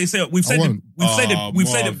 That's why they say... We've said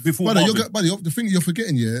it before. Buddy, the thing you're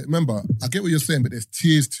forgetting, remember, I get what you're saying, but there's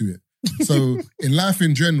tiers to it. So in life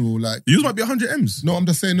in general, like... Yours might be 100 M's. No, I'm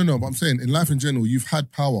just saying, but I'm saying in life in general, you've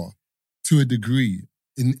had power to a degree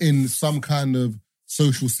in some kind of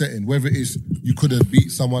social setting, whether it's you could have beat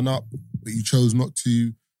someone up, but you chose not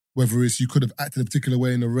to, whether it's you could have acted a particular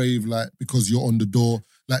way in a rave, like because you're on the door.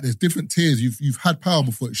 Like there's different tiers. You've had power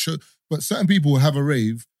before it showed, but certain people will have a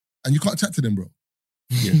rave and you can't chat to them, bro.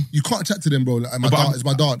 Yeah. You can't chat to them, bro. Like, it's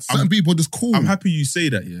my dance. Certain people are just cool. I'm happy you say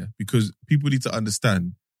that, yeah, because people need to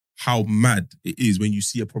understand how mad it is when you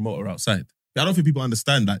see a promoter outside. I don't think people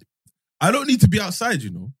understand that. I don't need to be outside,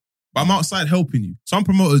 you know, but I'm outside helping you. Some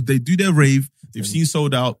promoters, they do their rave, they've seen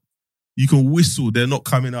sold out, you can whistle, they're not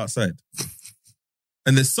coming outside.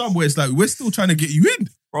 And there's some where it's like, we're still trying to get you in.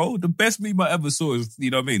 Bro, the best meme I ever saw is,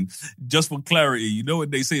 you know what I mean? Just for clarity, you know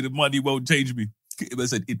when they say the money won't change me? I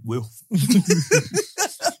said, it will.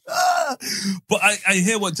 But I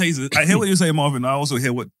hear what you're saying, Marvin. I also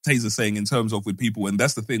hear what Taser's saying in terms of with people. And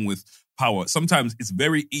that's the thing with power. Sometimes it's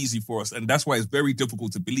very easy for us. And that's why it's very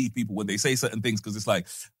difficult to believe people when they say certain things. Because it's like,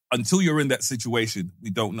 until you're in that situation,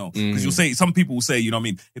 we don't know. Because you'll say, some people will say, you know what I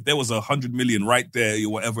mean? If there was 100 million right there, or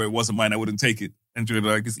whatever it wasn't mine, I wouldn't take it. And you're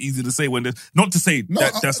like, it's easy to say when there's, not to say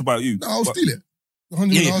that's about you. No, I'll steal it. But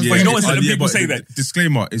you know when people say that.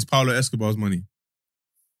 Disclaimer, it's Pablo Escobar's money.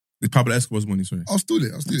 It's Pablo Escobar's money, sorry. I'll steal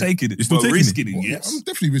it. Taking it. You're still risking it, yes. I'm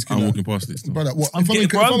definitely risking it. I'm walking past it. Brother, what? I'm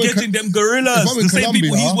getting them gorillas. The same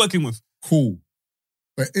people he's working with. Cool.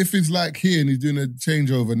 But if it's like here and he's doing a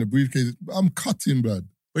changeover and the briefcase, I'm cutting, blood.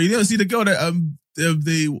 But you don't see the girl that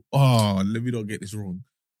let me not get this wrong.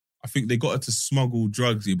 I think they got her to smuggle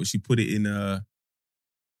drugs here, but she put it in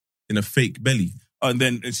a fake belly. And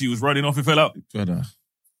then she was running off and fell out. Brother.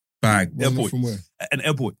 Bag. Airport. From where? An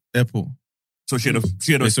airport. So she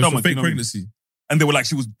had a stomach. Fake pregnancy. And they were like,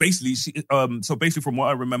 so basically from what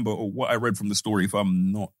I remember or what I read from the story, if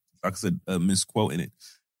I'm not, like I said, misquoting it,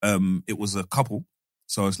 it was a couple.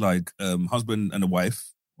 So it's like husband and a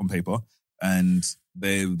wife on paper, and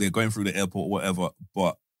they're going through the airport or whatever.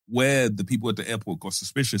 But where the people at the airport got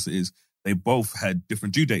suspicious is they both had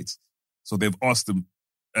different due dates. So they've asked them,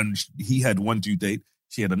 and he had one due date,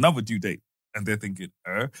 she had another due date. And they're thinking,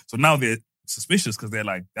 So now they're suspicious because they're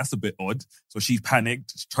like, that's a bit odd. So she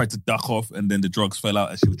panicked, she tried to duck off, and then the drugs fell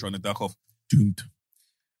out as she was trying to duck off. Doomed.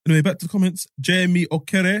 Anyway, back to the comments. Jeremy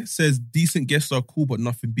Okere says, decent guests are cool, but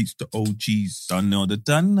nothing beats the OGs. Done now.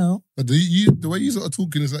 But the way you are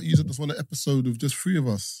talking is like you just want an episode of just 3 of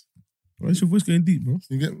us. Why is your voice going deep, bro?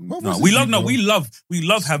 You get, we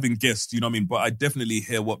love having guests, you know what I mean? But I definitely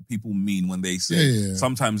hear what people mean when they say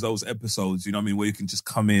sometimes those episodes, you know what I mean, where you can just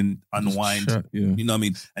come in, unwind, chat, you know what I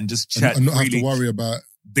mean, and just chat and not freely. have to worry about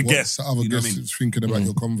the guest, the other guest is thinking about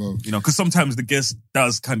your convo. You know, because sometimes the guest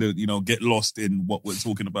does kind of, you know, get lost in what we're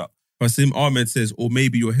talking about. Basim Ahmed says, or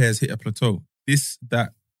maybe your hair's hit a plateau. This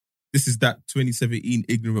is that 2017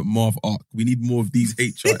 ignorant Marv arc. We need more of these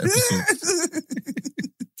HR episodes.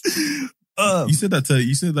 You said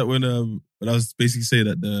that when I was basically saying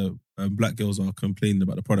that the black girls are complaining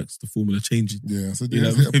about the products, the formula changing. Yeah, so hit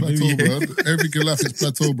a plateau, bro. Every girl life is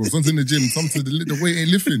plateau, bro. Someone's in the gym, the weight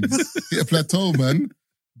ain't lifting. Hit a plateau, man.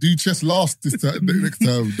 Do chest last this time, next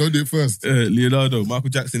time. Don't do it first. Leonardo, Michael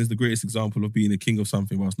Jackson is the greatest example of being a king of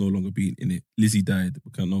something whilst no longer being in it. Lizzie died,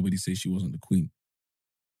 but can't nobody say she wasn't the queen.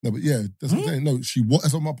 No, but yeah, that's what I'm saying. No, she was.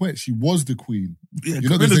 That's not my point. She was the queen. Yeah, You're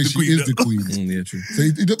not going to say she is the queen. Yeah, true. So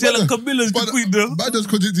tell her Camilla's the queen, though. But just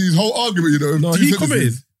contributed to his whole argument, you know. No, he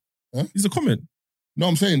commented. Huh? He's a comment. No,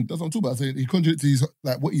 I'm saying that's what I'm talking about. I'm saying he contributed to his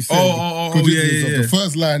what he said. Yeah. The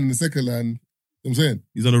first line and the second line. You know what I'm saying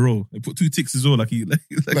he's on a roll. They put 2 ticks as well, like he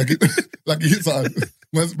hit something.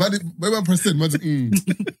 Maybe I'm pressing.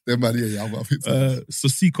 Then man, yeah, I've hit something. So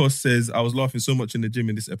Sikos says, I was laughing so much in the gym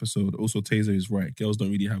in this episode. Also, Taser is right. Girls don't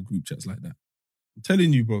really have group chats like that. I'm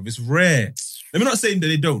telling you, bro, it's rare. I'm not saying that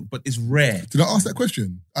they don't, but it's rare. Did I ask that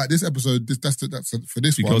question? This episode, that's for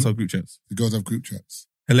this one. Girls have group chats. The girls have group chats.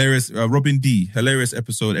 Hilarious. Robin D. Hilarious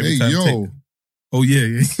episode. Every time. Oh,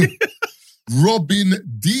 yeah. Robin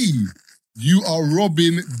D. You are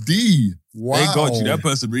Robin D. Wow. They got you. That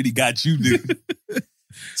person really got you, dude.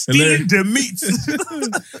 Stealing the meats.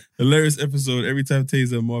 Hilarious episode. Every time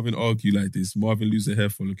Taser and Marvin argue like this, Marvin loses a hair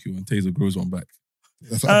follicle and Taser grows one back.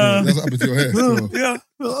 That's what happened to your hair. So. Yeah.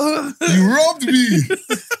 You robbed me.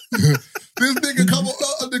 This nigga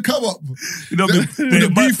come up. You know, the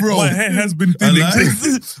beef roll. My hair has been thinning.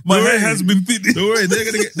 My hair has been thinning. Don't worry,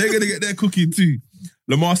 they're gonna get their cooking too.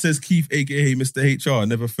 Lamar says Keith, aka Mr. HR,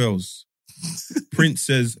 never fails. Prince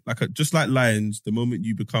says, just like lions, the moment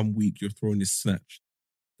you become weak, your throne is snatched.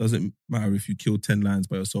 Doesn't matter if you killed 10 lions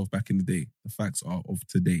by yourself back in the day. The facts are of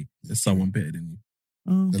today. There's someone better than you.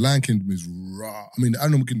 The Lion Kingdom is rough. I mean, the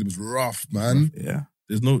Animal Kingdom is rough, man. Yeah.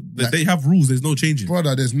 There's no, they have rules. There's no changing.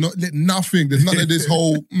 Brother, there's nothing. There's none of this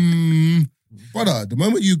whole, Brother, the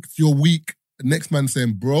moment you're weak, the next man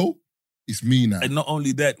saying, bro, it's me now. And not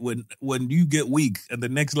only that, when you get weak and the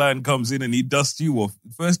next lion comes in and he dusts you off,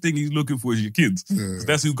 first thing he's looking for is your kids. Yeah.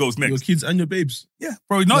 That's who goes next. Your kids and your babes. Yeah,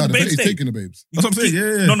 bro. Not the babes. He's taking the babes. That's what I'm saying.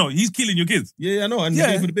 Yeah. No, he's killing your kids. Yeah, I know. And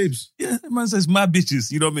yeah, for the babes. Yeah, man says my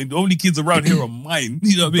bitches. You know what I mean? The only kids around here are mine.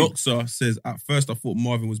 You know what I mean? Doxa says, at first I thought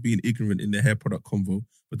Marvin was being ignorant in the hair product convo,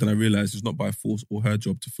 but then I realized it's not by force or her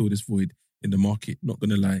job to fill this void in the market. Not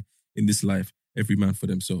gonna lie, in this life, every man for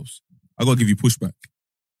themselves. I gotta give you pushback.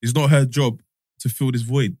 It's not her job to fill this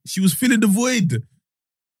void. She was filling the void.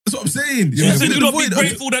 That's what I'm saying. She said, "Do not be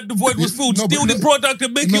grateful that the void was filled. Steal the product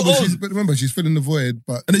and make your own." But remember, she's filling the void.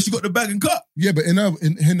 But and then she got the bag and cut. Yeah, but in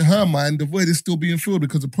her mind, the void is still being filled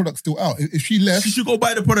because the product's still out. If she left, she should go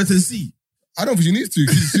buy the product and see. I don't think she needs to.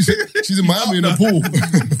 She's in Miami in a pool.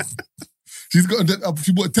 She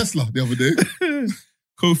bought a Tesla the other day.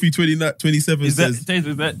 Kofi 27 says,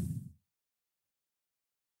 is that?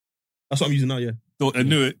 That's what I'm using now, yeah. I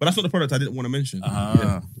knew it. But that's not the product I didn't want to mention.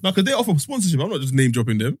 Yeah. No, because they offer sponsorship. I'm not just name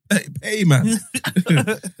dropping them. Hey man.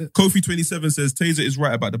 Kofi 27 says, Taser is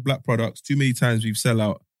right about the black products. Too many times we sell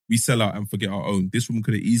out and forget our own. This woman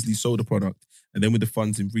could have easily sold the product and then with the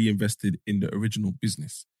funds and reinvested in the original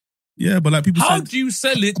business. Yeah, but like people How do you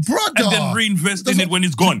sell it brother, and then reinvest in it when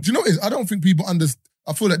it's gone? Do you know what it is? I don't think people understand.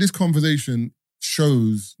 I feel like this conversation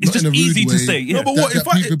shows it's just easy to say. Yeah. No, but what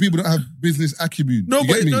if people don't have business acumen? No,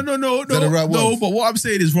 but no. Right no, but what I'm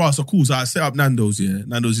saying is, Ross, of course, I set up Nando's. Yeah,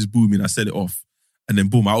 Nando's is booming. I set it off, and then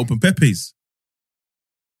boom, I open Pepe's.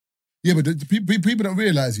 Yeah, but people don't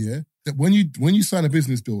realize, that when you sign a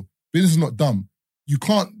business deal, business is not dumb. You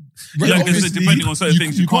can't Like I said, depending on certain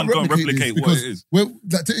things, you can't go and replicate what it is. Well,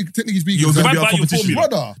 technically speaking, You're If gonna I be our buy your competition. formula,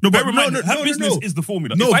 brother. No, bear but in mind, no, her business is the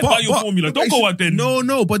formula. No, if I buy your formula, don't go out there.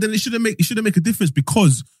 No, but then it shouldn't make a difference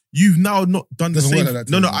because you've now not done the Doesn't same. work like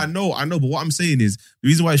that, No, too. I know. But what I'm saying is the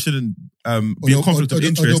reason why it shouldn't be a conflict of Or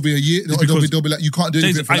interest. there'll be a year. Or there'll be like you can't do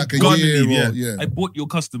anything for like a year. yeah. Or I bought your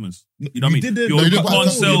customers. You know You what I mean? didn't. You No, you can't bought-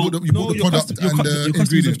 sell. You bought the product and the your customers have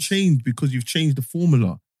ingredients. changed because you've changed the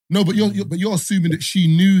formula. No, but you're assuming that she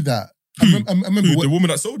knew that. I remember Who, what, the woman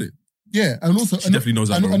that sold it? yeah, and also She definitely knows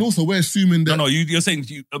that, and, bro. and also we're assuming that No, you're saying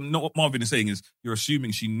not what Marvin is saying is you're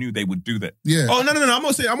assuming she knew they would do that. yeah. Oh no! I'm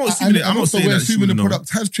not assuming And it. I'm not also saying we're that she assuming the wouldn't know. product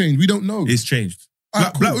has changed. We don't know. It's changed.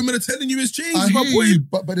 Alright, Black cool. women are telling you it's changed. I my hear boy. you,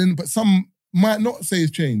 but some might not say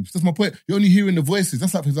it's changed. That's my point. You're only hearing the voices.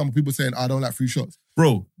 That's like, for example, people saying, "I don't like free shots."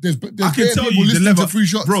 Bro, There's I can bare tell people you the listening level- to free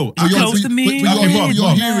shots. Bro, But I you're- can- Close to me. but Okay, you're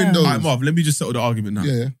Marv, hearing those. Alright, Marv, let me just settle the argument now.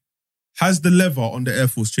 Yeah. Has the lever on the Air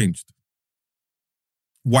Force changed?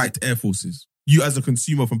 White Air Forces. You as a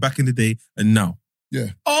consumer from back in the day and now. Yeah.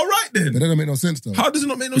 All right But then. that don't make no sense though. How does it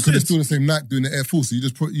not make no Because sense? it's still the same Nike doing the Air Force. So you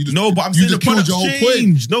just No, but I'm you saying the just killed product's your whole point.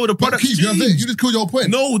 changed. No, the But product's Keith, you know what I'm saying? changed. You just killed your whole point.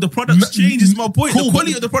 No, the product's Na- changed is my point. Cool, The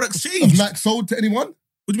quality but- of the product's Has changed. Nike sold to anyone?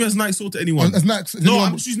 What do you mean has Nike sold to anyone? Has Nike? No,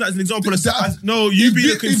 I'm just using that as an example. No, you It's being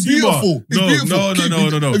a It's consumer. beautiful. It's beautiful. No. Keith,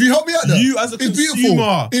 Have you helped me out there? You as a It's consumer.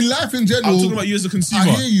 beautiful. In life in general. I'm talking about you as a consumer.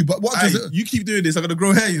 I hear you, but what does Aye, it? you keep doing this, I'm gonna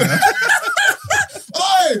grow hair, you know?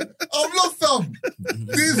 Hey, I've lost some.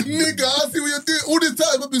 This nigga, I see what you're doing. All this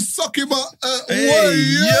time I've been sucking my.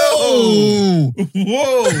 Yo.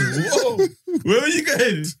 Whoa. Where were you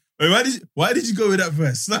going? Wait, why did you go with that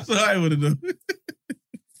verse? That's what I want to know.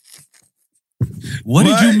 What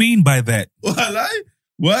Why? did you mean by that?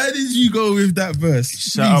 Why did you go with that verse?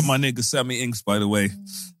 Shout out my nigga Sammy Inks, by the way.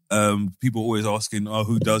 People always asking,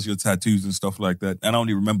 who does your tattoos and stuff like that. And I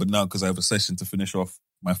only remember now because I have a session to finish off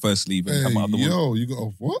my first sleeve and Hey, my other one. yo, you got a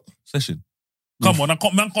what? Session. Come on,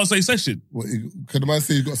 man can't say session. What? Can the man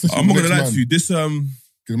say you got a session I'm not with gonna next lie man? to you. This Can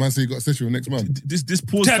the man say you got a session with next man? this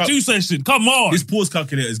pause Tattoo session, come on. this pause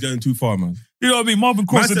calculator is going too far, man. You know what I mean? Marvin Man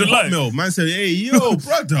crossing said the line. Hotmail. Man said, hey, yo,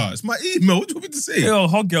 brother, it's my email. What do you want me to say? Yo,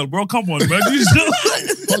 hot girl, bro, come on, man.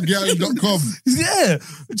 Hotgallery.com. Yeah,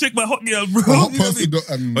 check my hot girl, bro. Hot You know what I mean?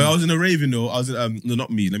 person. But I was in a rave, you know. I was in, no,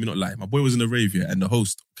 not me. Let me not lie. My boy was in a rave, yeah, and the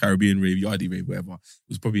host, Caribbean rave, Yardie rave, whatever,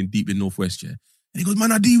 was probably deep in Northwest, yeah. And he goes,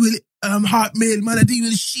 man, I deal with Hotmail, man, I deal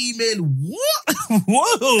with Shemail. What?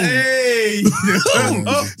 Whoa. Hey!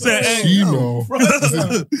 Say, hey, Email. I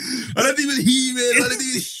don't deal with He-Mail, I don't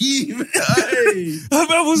deal with He-Mail. Hey!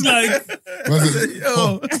 I was like,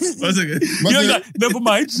 Yo, one second. you're like, never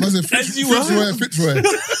mind. Fitzroy.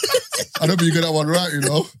 I don't think you get that one right, you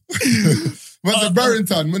know. Man said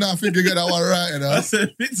Barrington. Man, I think you get that one right, you know. I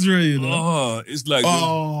said Fitzroy, you know. Oh, it's like,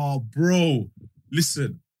 Oh, bro.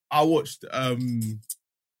 Listen, I watched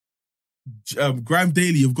Graham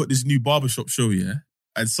Daly have got this new barbershop show, yeah?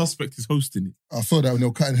 And Suspect is hosting it. I saw that when they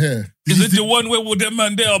were cutting hair. is it the one where them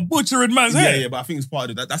man they are butchering man's Yeah, hair? yeah, but I think it's part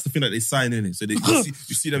of that. That's the thing that they sign in it. So you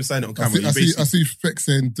see them sign it on I camera. see Specs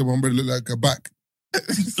saying to my brother look like a back.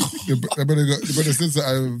 the brother says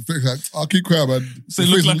that Specs like, I'll keep quiet, man. So it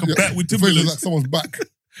looks like a bat with the face looks Timberlands. like someone's back.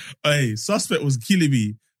 Hey, Suspect was killing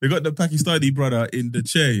me. They got the Pakistani brother in the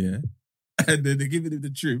chair, yeah? And then they're giving him the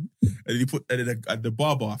trim. And he put, and then the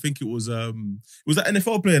barber, I think it was that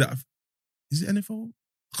NFL player that, is it NFL?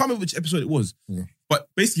 I can't remember which episode it was. Yeah. But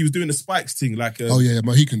basically he was doing the spikes thing, like, Oh yeah,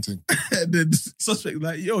 Mohican thing. and then the Suspect was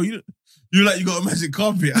like, yo, you like you got a magic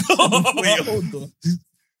carpet. Wait, hold on.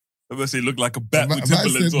 I must say, look like a bat Man with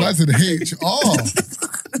Timberlands on. said HR.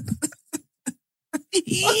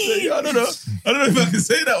 I don't know if I can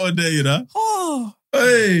say that one day, you know. Oh.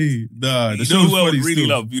 Hey, nah, the You show know was who I would funny really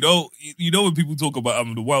still. love? You know when people talk about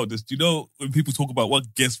the wildest, you know when people talk about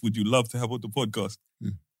what guest would you love to have on the podcast?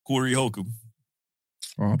 Yeah. Corey Holcomb.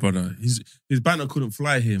 Oh, brother, his banner couldn't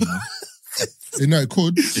fly here, man. No, it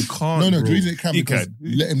could. It can't. No, bro. the reason it can He because can.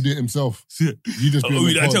 you let him do it himself. You just be on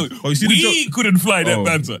the I tell pod. you, Oh, you see the we couldn't fly that Oh.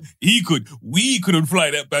 banter. He could. We couldn't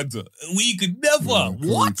fly that banter. We could never. Yeah,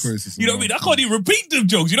 What? crazy, You know what I mean? I can't even repeat them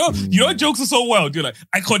jokes. You know jokes are so wild. You're like,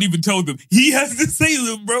 I can't even tell them. He has to say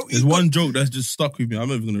them, bro. There's one joke that's just stuck with me. I'm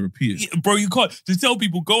not even gonna repeat it. Yeah, bro, you can't just tell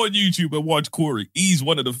people go on YouTube and watch Corey. He's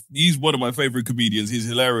one of my favorite comedians. He's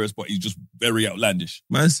hilarious, but he's just very outlandish.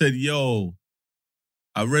 Man said, "Yo,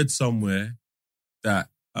 I read somewhere that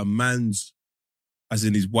a man's, as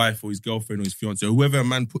in his wife or his girlfriend or his fiance, or whoever a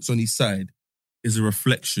man puts on his side, is a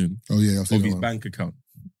reflection Oh yeah, I've seen of that his one. bank account."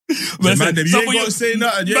 Man Man, said, you some ain't of got you- to say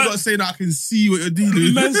nothing. You ain't man- got to say nothing. I can see what you're dealing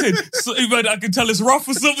with. Man said, so, man, I can tell it's rough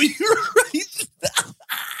for some of you right now.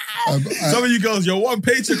 Some of you girls, your one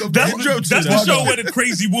paycheck of That's the the show where the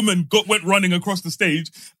crazy woman went running across the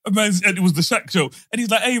stage. And it was the Shaq show. And he's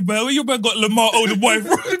like, hey, man, your man got Lamar older boy.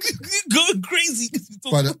 Going crazy.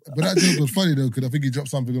 But that joke was funny, though, because I think he dropped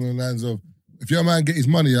something on the lines of, if your man get his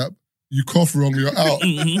money up, you cough wrong, you're out.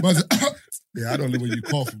 Man's like, yeah, I don't live when you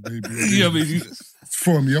cough, baby. Yeah, I mean,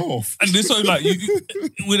 throwing me off. And this so like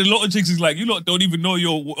with a lot of chicks, it's like you lot don't even know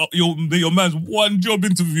your man's one job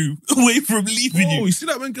interview away from leaving you. You see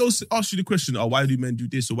that when girls ask you the question, oh, why do men do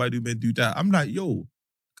this or why do men do that? I'm like, yo,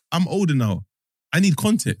 I'm older now. I need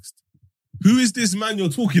context. Who is this man you're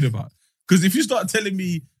talking about? Because if you start telling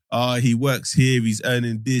me, he works here, he's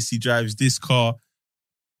earning this, he drives this car,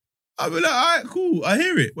 I'll be like, all right, cool, I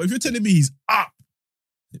hear it. But if you're telling me he's up,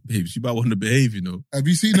 babes, you might want to behave, you know. Have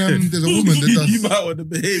you seen there's a woman that does... You might want to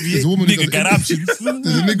behave. There's a woman who does... Get options.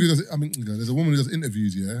 There's a woman who does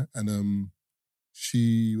interviews, yeah? And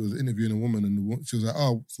she was interviewing a woman and she was like,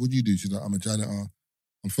 oh, so what do you do? She's like, I'm a janitor.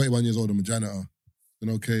 I'm 31 years old, I'm a janitor.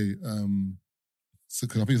 Then okay, so,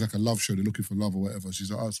 cause I think it's like a love show, they're looking for love or whatever. She's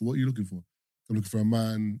like, oh, so what are you looking for? I'm looking for a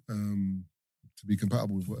man to be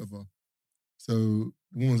compatible with whatever. So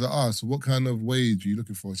the woman's like, oh, so what kind of wage are you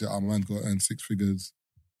looking for? She's like, oh, my man's got to earn 6 figures.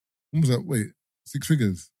 The woman's like, wait, 6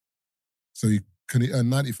 figures? So can he earn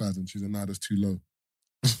 90,000? She's like, nah, that's too low.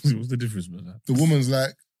 What's the difference, man? The woman's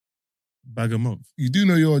like, bag a month. You do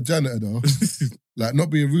know you're a janitor though. Like,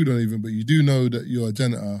 not being rude or anything, but you do know that you're a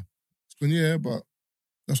janitor. She's going, yeah, but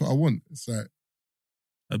that's what I want. It's like,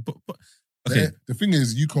 okay. The thing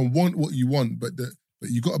is, you can want what you want, but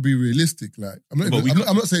you got to be realistic. Like, I'm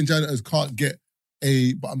not saying janitors can't get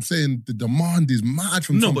but I'm saying the demand is mad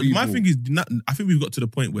from some people. No, but my thing is, I think we've got to the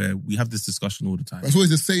point where we have this discussion all the time. It's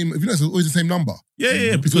always the same. If you know, it's always the same number. Yeah.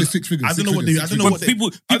 It's always 6 figures. I don't know what they.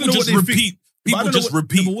 People just repeat. People just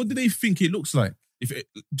repeat. But what do they think it looks like? Do you know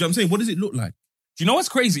what I'm saying? What does it look like? Do you know what's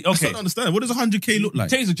crazy? Okay. I don't understand. What does 100K look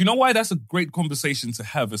like? Taser, do you know why that's a great conversation to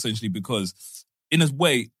have, essentially? Because in a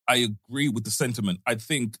way, I agree with the sentiment. I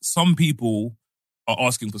think some people are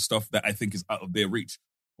asking for stuff that I think is out of their reach.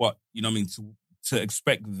 But, you know what I mean? To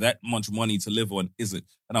expect that much money to live on, is it?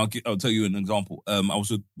 And I'll tell you an example. I was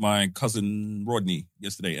with my cousin Rodney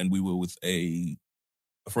yesterday, and we were with a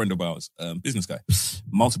friend of ours, business guy.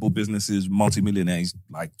 Multiple businesses, multi-millionaires,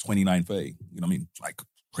 like 29, 30. You know what I mean? Like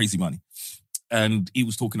crazy money. And he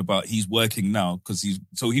was talking about he's working now because he's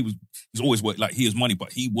always worked, like he has money,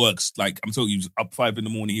 but he works like, I'm telling you, he's up 5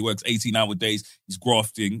 a.m, he works 18-hour days, he's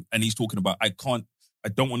grafting, and he's talking about, I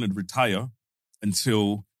don't want to retire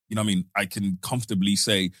until, you know what I mean, I can comfortably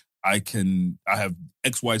say I have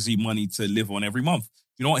XYZ money to live on every month.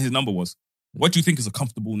 You know what his number was? What do you think is a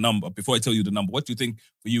comfortable number? Before I tell you the number, what do you think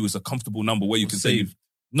for you is a comfortable number where you can save?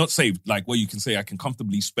 Not saved, like where you can say I can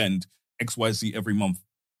comfortably spend XYZ every month.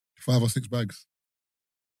 5 or 6 bags.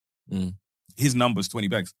 His number's 20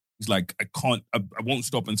 bags. He's like, I won't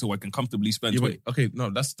stop until I can comfortably spend 20. Okay,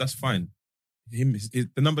 no, that's fine. The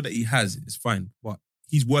number that he has is fine, but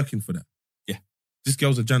he's working for that. Yeah. This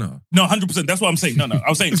girl's a janitor. No, 100%. That's what I'm saying. No. I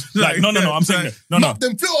was saying, like, no. I'm saying, no.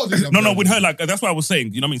 No, with her, like, that's what I was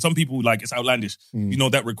saying. You know what I mean? Some people, like, it's outlandish. You know,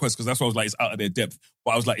 that request, because that's why I was like, it's out of their depth.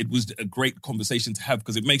 But I was like, it was a great conversation to have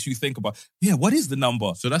because it makes you think about, what is the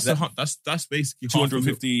number? So that's basically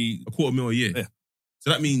 250, $250,000 a year. Yeah.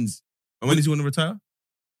 So that means, and when does he want to retire?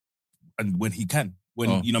 And when he can. You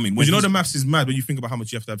know what I mean? When you know the maths is mad when you think about how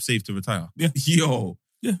much you have to have saved to retire. Yeah. Yo.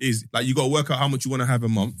 Yeah. Is like you got to work out how much you want to have a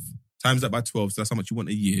month, times that by 12, so that's how much you want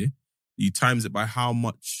a year. You times it by how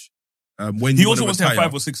much when he you also want wants to have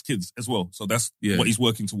 5 or 6 kids as well. So that's what he's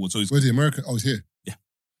working towards. So where's he, America? Oh, he's here. Yeah.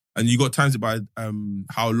 And you got times it by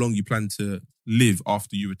how long you plan to live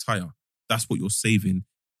after you retire. That's what you're saving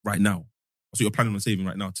right now. That's what you're planning on saving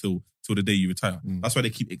right now till the day you retire. That's why they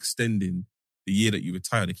keep extending the year that you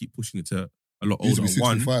retire. They keep pushing it to a lot older. It used to be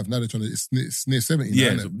 65. Now they're trying to, it's near 70.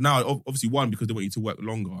 Yeah. So now, obviously, one, because they want you to work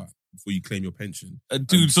longer before you claim your pension.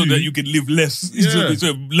 Two, so that you can live less. Yeah.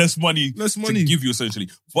 So less money to give you, essentially.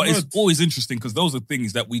 But it's always interesting because those are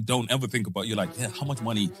things that we don't ever think about. You're like, how much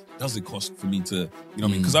money does it cost for me to, you know what I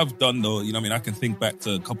mean? Because I've done you know what I mean? I can think back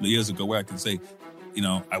to a couple of years ago where I can say, you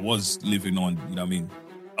know, I was living on, you know what I mean,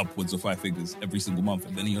 upwards of 5 figures every single month.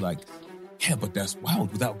 And then you're like, but that's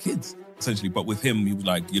wild without kids, essentially. But with him, he was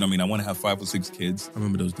like, you know what I mean, I want to have 5 or 6 kids. I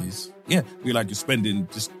remember those days. Yeah. You're like, you're spending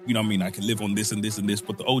just, you know what I mean, I can live on this and this and this.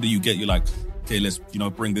 But the older you get, you're like, okay, let's,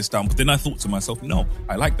 bring this down. But then I thought to myself, no,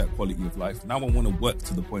 I like that quality of life. Now I want to work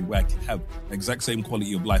to the point where I can have the exact same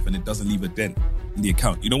quality of life and it doesn't leave a dent in the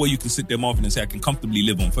account. Where you can sit there, Marvin, and say, I can comfortably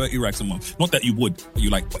live on 30 racks a month. Not that you would,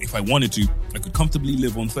 but but if I wanted to, I could comfortably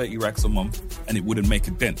live on 30 racks a month and it wouldn't make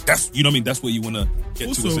a dent. That's, That's where you want to get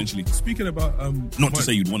also, to, essentially. Speaking about... Not to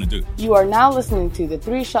say you'd want to do it. You are now listening to the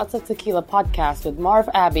 3 Shots of Tequila podcast with Marv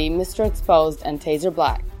Abbey, Mr. Exposed, and Taser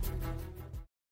Black.